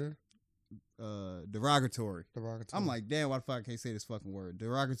 Discouraging. Derogatory. Derogatory. I'm like, damn, why the fuck I can't say this fucking word?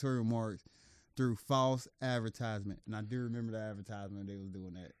 Derogatory remarks through false advertisement. And I do remember the advertisement they was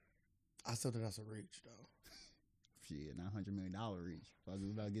doing that. I still think that's a reach, though. Shit, $900 million reach. Fuck, we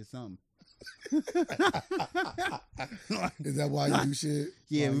about to get something. Is that why you do shit?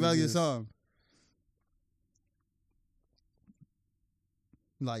 Yeah, Why we you about to get just- something.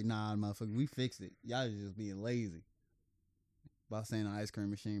 Like, nah, motherfucker, we fixed it. Y'all just being lazy by saying the ice cream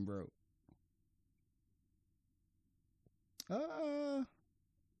machine broke. They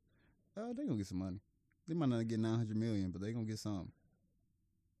gonna get some money. They might not get $900 million, but they gonna get something.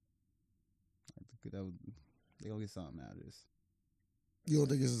 They gonna get something out of this. You don't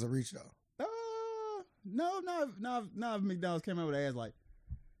think this is a reach, though? No, not if McDonald's came out with an ads like,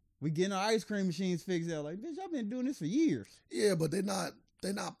 we getting our ice cream machines fixed out. Like, bitch, y'all been doing this for years. Yeah, but they're not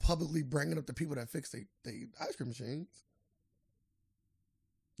publicly bringing up the people that fix the ice cream machines.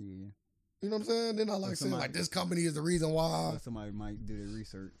 Yeah. You know what I'm saying? They're not like saying like this company is the reason why. Somebody might do their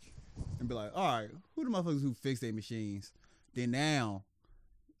research and be like, all right, who the motherfuckers who fix their machines? Then now,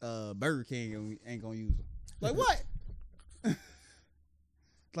 Burger King ain't gonna use them. Like, what?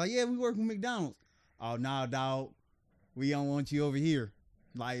 Like, yeah, we work with McDonald's. Oh, nah, dog. We don't want you over here.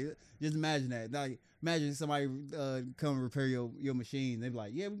 Like, just imagine that. Like, imagine somebody come and repair your machine. They be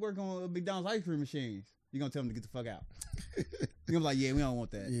like, yeah, we work on McDonald's ice cream machines. You gonna tell them to get the fuck out. You're gonna be like, yeah, we don't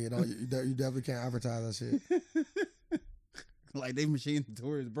want that. Yeah, no, you definitely can't advertise that shit. Like, they machine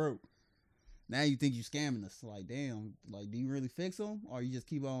notorious broke. Now you think you scamming us. Like, damn, like, do you really fix them? Or you just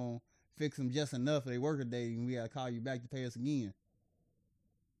keep on fixing them just enough for they work a day and we gotta call you back to pay us again?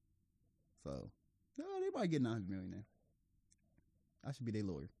 So, no, they might get $900 million now. I should be their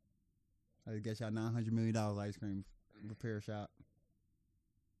lawyer. I just got y'all $900 million ice cream repair shop.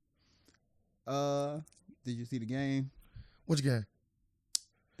 Did you see the game? Which game?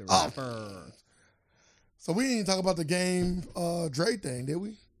 The rapper. So we didn't talk about the game Dre thing, did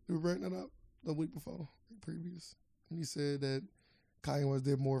we? Did we bring that up the week before, previous? And you said that Kanye West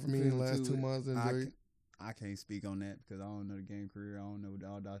did more for me in the last 2 months than Drake. I can't speak on that because I don't know the game career. I don't know what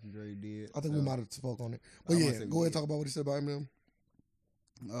all Dr. Dre did. I think we might have spoke on it. But yeah, go ahead and talk about what he said about Eminem.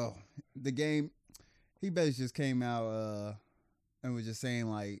 Oh, the game. He basically just came out and was just saying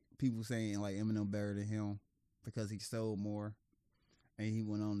like people saying like Eminem better than him because he sold more, and he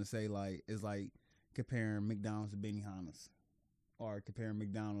went on to say like it's like comparing McDonald's to Benihana's, or comparing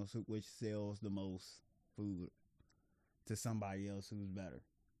McDonald's which sells the most food to somebody else who's better.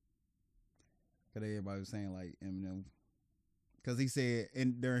 Because everybody was saying like Eminem, because he said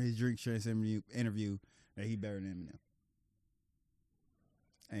during his Drink Champs interview that he better than Eminem,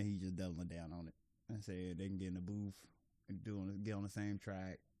 and he just doubling down on it and said they can get in the booth and get on the same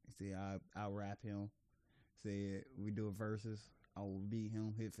track. He said I'll rap him. Said we do a versus, I will beat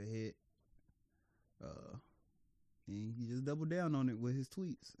him hit for hit. And he just doubled down on it with his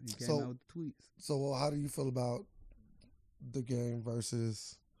tweets. He came out with the tweets. So how do you feel about the game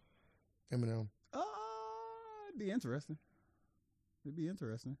versus Eminem? It'd be interesting. It'd be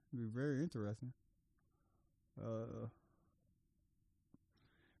very interesting.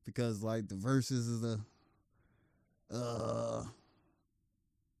 Because like the verses is the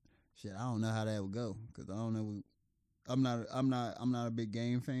shit. I don't know how that would go because I don't know. I'm not a big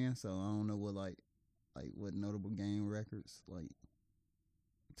game fan, so I don't know what like what notable game records like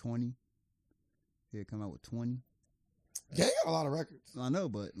 20. He'll come out with 20. Yeah, he got a lot of records. I know,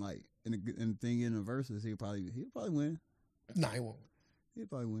 but like in the thing in the verses, he'll probably win. Nah, he won't. He'll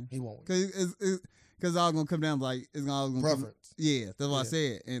probably win. He won't. Because it's all gonna come down to like it's all gonna preference. Yeah, that's what I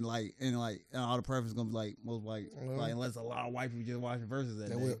said. And all the preference gonna be like most like unless a lot of white people just watching verses that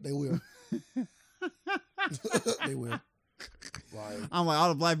day. They will. They will. Like, I'm like all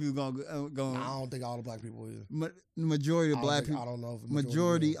the black people gonna. I don't think all the black people will. Majority of black people. I don't know if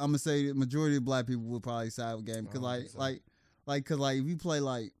majority. I'm gonna say the majority of black people will probably side with game because like if you play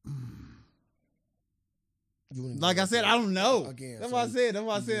like. Like I said, I don't know. Again, that's what I said. That's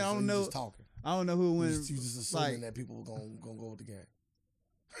what I said. I don't know. Talking. I don't know who wins. You just assuming that people are gonna go with the game.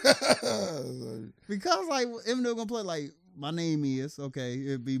 Because like Eminem gonna play like my name is okay.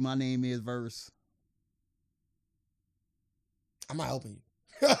 It'd be my name is verse. I'm not helping you.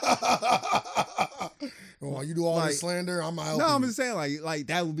 While you do all this slander, I'm not helping you. No, I'm just saying like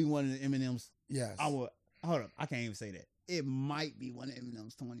that would be one of the Eminem's. Yes. I would. Hold up. I can't even say that. It might be one of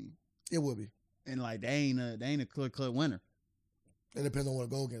Eminem's 20. It would be. And like they ain't a clear winner. It depends on what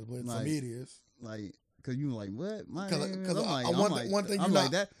it go against, but like, for me it is. Like, cause you like what?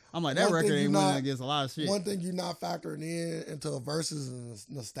 I'm like that record ain't winning against a lot of shit. One thing you're not factoring into a versus is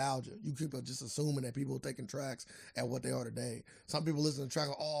nostalgia. You keep just assuming that people are taking tracks at what they are today. Some people listen to tracks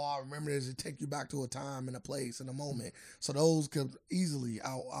like, oh, I remember this. It take you back to a time and a place and a moment. So those could easily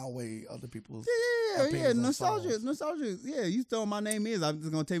outweigh other people's. Yeah. Nostalgia. Yeah, you throw my name is. I'm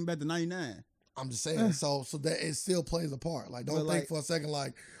just gonna take me back to '99. I'm just saying, so that it still plays a part. Like, don't think for a second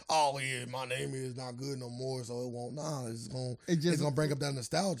like, oh yeah, my name is not good no more, so it won't. Nah, it's gonna bring up that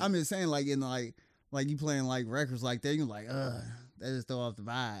nostalgia. I'm just saying, like in like you playing like records like that, you're like, that just throw off the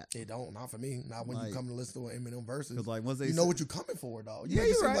vibe. It don't, not for me. Not when you come to listen to an Eminem verses. Because like once they know what you're coming for, dog. You make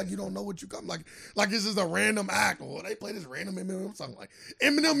it seem like you don't know what you come like this is a random act. Or they play this random Eminem song. Like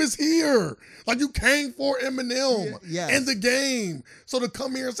Eminem is here. Like you came for Eminem in the game. So to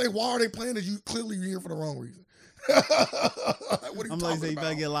come here and say why are they playing this? You clearly you're here for the wrong reason. What are you I'm like, you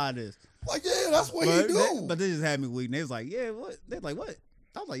better get a lot of this. Like that's what he do. But they just had me weak. And they was like, yeah, what? They're like, what?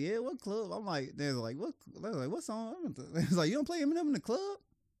 I was like, yeah, what club? I'm like, they're like, what? They're like, what song? They was like, you don't play Eminem in the club?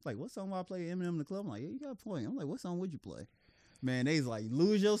 Like, what song will I play Eminem in the club? I'm like, yeah, you got a point. I'm like, what song would you play? Man, they's like,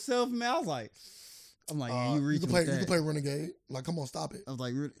 lose yourself, man. I was like, yeah, you reaching you can play Renegade. Like, come on, stop it. I was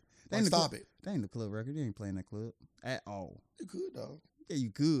like, stop it. They ain't the club record. They ain't playing that club at all. You could though. Yeah, you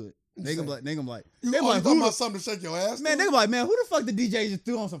could. They gonna be like, you talking about something to shake your ass? Man, they gonna be like, man, who the fuck the DJ just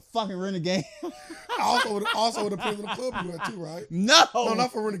threw on some fucking Renegade? also, it depends on the club you at too, right? No,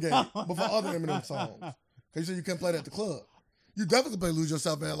 not for Renegade, but for other Eminem songs. Cause you said you can't play that at the club. You definitely play Lose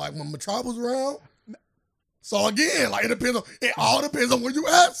Yourself, man. Like when Metropolis around. So again, like it all depends on where you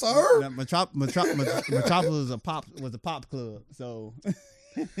at, sir. Metropolis was a pop club, so.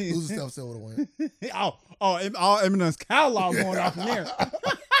 Lose Yourself still would have won. All Eminem's catalog going off from there.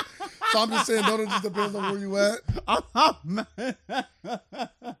 So I'm just saying, don't it just depends on where you at?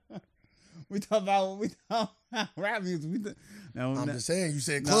 We talk about rap music. I'm just saying, you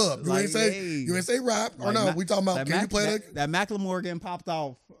said club. You ain't say rap. Or no, we talking about can you play that Macklemore getting popped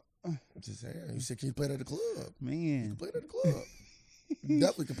off. I'm just saying, you said can you play that at the club? Man. You can play that at the club. You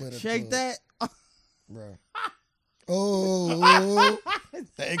definitely can play that at the club. Shake that. Bro. Oh,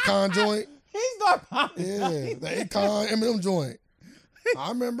 the Akon joint. He's not popping. Yeah, the Akon Eminem joint. I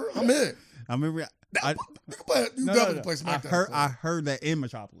remember. I'm hit. I remember. I, You can play. You no, definitely no. play SmackDown. I heard that in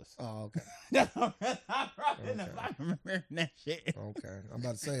Metropolis. Oh, okay. I remember that shit. Okay. I'm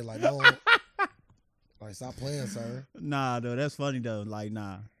about to say, like, no. Like, stop playing, sir. Nah, though, that's funny though. Like,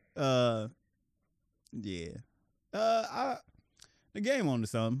 nah. Yeah. The game on to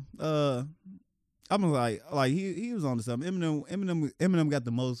something. I'm like he was on to something. Eminem got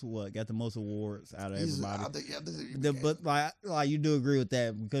the most awards out of everybody. But like you do agree with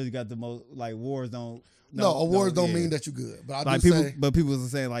that because you got the most like awards don't. No, awards don't mean that you're good. But I like do people, say, but people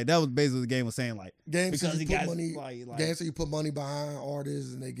was saying like that was basically the game was saying like games because you he put got money, like games so you put money behind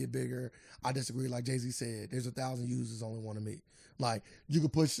artists and they get bigger. I disagree. Like Jay-Z said, there's 1,000 users, only one of me. Like you can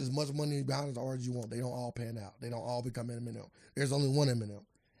push as much money behind the artists you want. They don't all pan out. They don't all become Eminem. There's only one Eminem.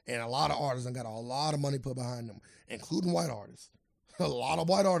 And a lot of artists got a lot of money put behind them, including white artists. A lot of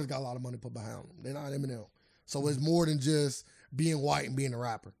white artists got a lot of money put behind them. They're not Eminem. So it's more than just being white and being a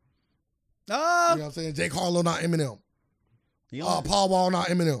rapper. You know what I'm saying? Jake Harlow not Eminem. Paul Wall not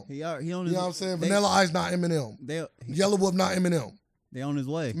Eminem. He on his, you know what I'm saying? Vanilla Ice not Eminem. Yellow Wolf not Eminem. They on his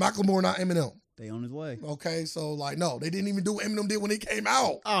way. Macklemore not Eminem. They on his way. Okay, so like no, they didn't even do what Eminem did when he came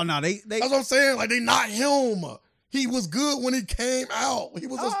out. Oh no, they that's what I'm saying. Like they not him. He was good when he came out. He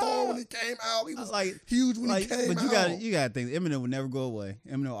was a star when he came out. He was like huge when he came out. But you got to think Eminem would never go away.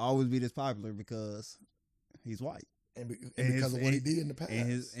 Eminem will always be this popular because he's white. And because of what he did in the past. And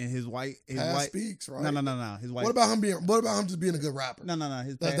his white speaks, right? No. His white. What about him just being a good rapper? No.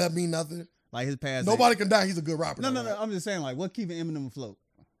 His Does past, that mean nothing? Like his past. Nobody can die. He's a good rapper. No. I'm just saying, like, what keeping Eminem afloat?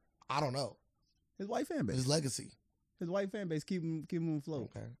 I don't know. His white fan base. His legacy. His white fan base keep him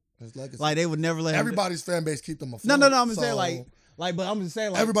afloat. Okay. His legacy. Like they would never let everybody's fan base keep them afloat. No. I'm just saying like, but I'm just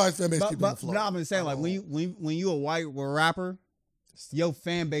saying like everybody's fan base keep them afloat. No, I'm just saying like when you a white rapper. Your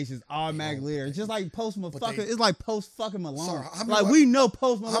fan base is automatically there. It's just like Post Malone. It's like Post fucking Malone. Like we know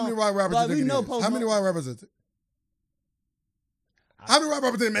Post Malone. How many white rappers? Like we know Post. How many white rappers is it? How many white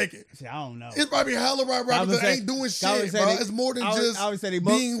rappers didn't make it? I don't know. It's probably hella white rappers that ain't doing shit, bro. It's more than just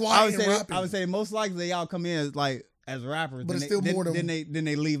being white and rapping. I would say most likely they all come in as rappers, but it's still more than then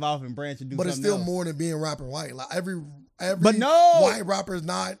they leave off and branch and do. But it's still else. more than being rapper white. Like every but no white rapper is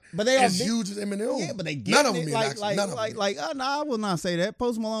not as huge as Eminem. Yeah, but they get none of them I will not say that.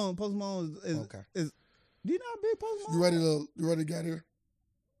 Post Malone is okay. Do you know how big Post Malone? You ready to get here?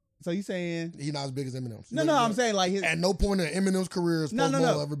 So you saying he's not as big as Eminem? No, I'm saying like at no point in Eminem's career has Post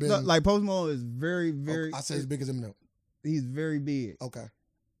Malone ever been. No, like Post Malone is very, very. I said as big as Eminem. He's very big. Okay,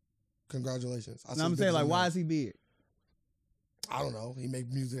 congratulations. I'm saying like, why is he big? I don't know. He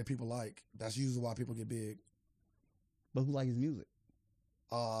makes music that people like. That's usually why people get big. But who like his music?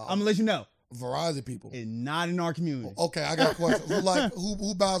 I'm gonna let you know. Variety of people. And not in our community. Okay, I got a question.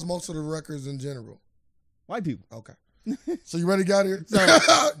 Who buys most of the records in general? White people. Okay. So you ready to get here? So,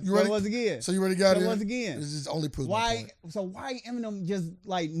 you ready? Once again. So you ready to get here? Once again. This is only proves why. My point. So why Eminem just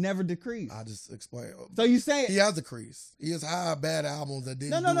like never decreased? I just explained. So you saying he has decreased? He has had bad albums that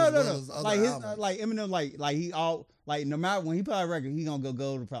didn't no. As other like albums. Like Eminem, like he all like no matter when he put out a record, he gonna go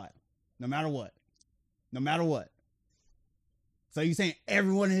gold or platinum, no matter what. So you saying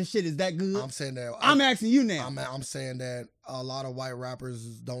every one of his shit is that good? I'm saying that. I'm asking you now. I'm saying that a lot of white rappers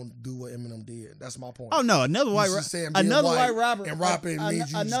don't do what Eminem did. That's my point. Oh no, another white rapper and rapping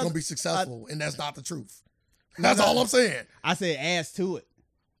means you're just gonna be successful, and that's not the truth. That's all I'm saying. I said add to it.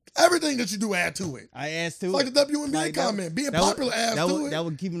 Everything that you do, add to it. I add to it. Like the WNBA comment, being popular adds to it. That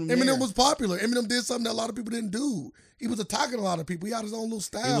would keep him. Eminem was popular. Eminem did something that a lot of people didn't do. He was attacking a lot of people. He had his own little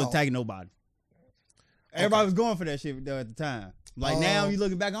style. He was attacking nobody. Everybody was going for that shit though at the time. Like now you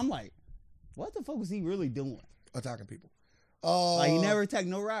looking back, I'm like, what the fuck was he really doing? Attacking people. Like he never attacked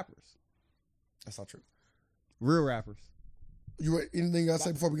no rappers. That's not true. Real rappers. Anything you gotta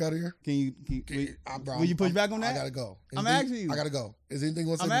say before we got here? Will you push back on that? I gotta go. I'm asking you. I gotta go. Is anything you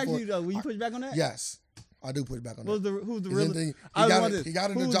want to say? I'm asking you though. Will you push back on that? Yes, I do push back on that. Who's the real? He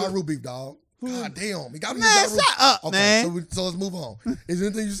got into Ja Rule beef, dog. God damn, he got into Ja Rule. Shut up, okay, man. So let's move on. Is there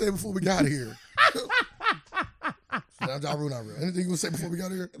anything you say before we got here? Ja Rule not real. Anything you want to say before we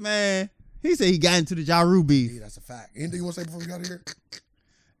got here? Man, he said he got into the Ja Rule beef. Yeah, that's a fact. Anything you want to say before we got here?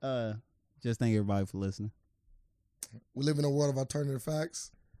 Just thank everybody for listening. We live in a world of alternative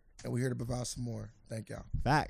facts, and we're here to provide some more. Thank y'all. Facts.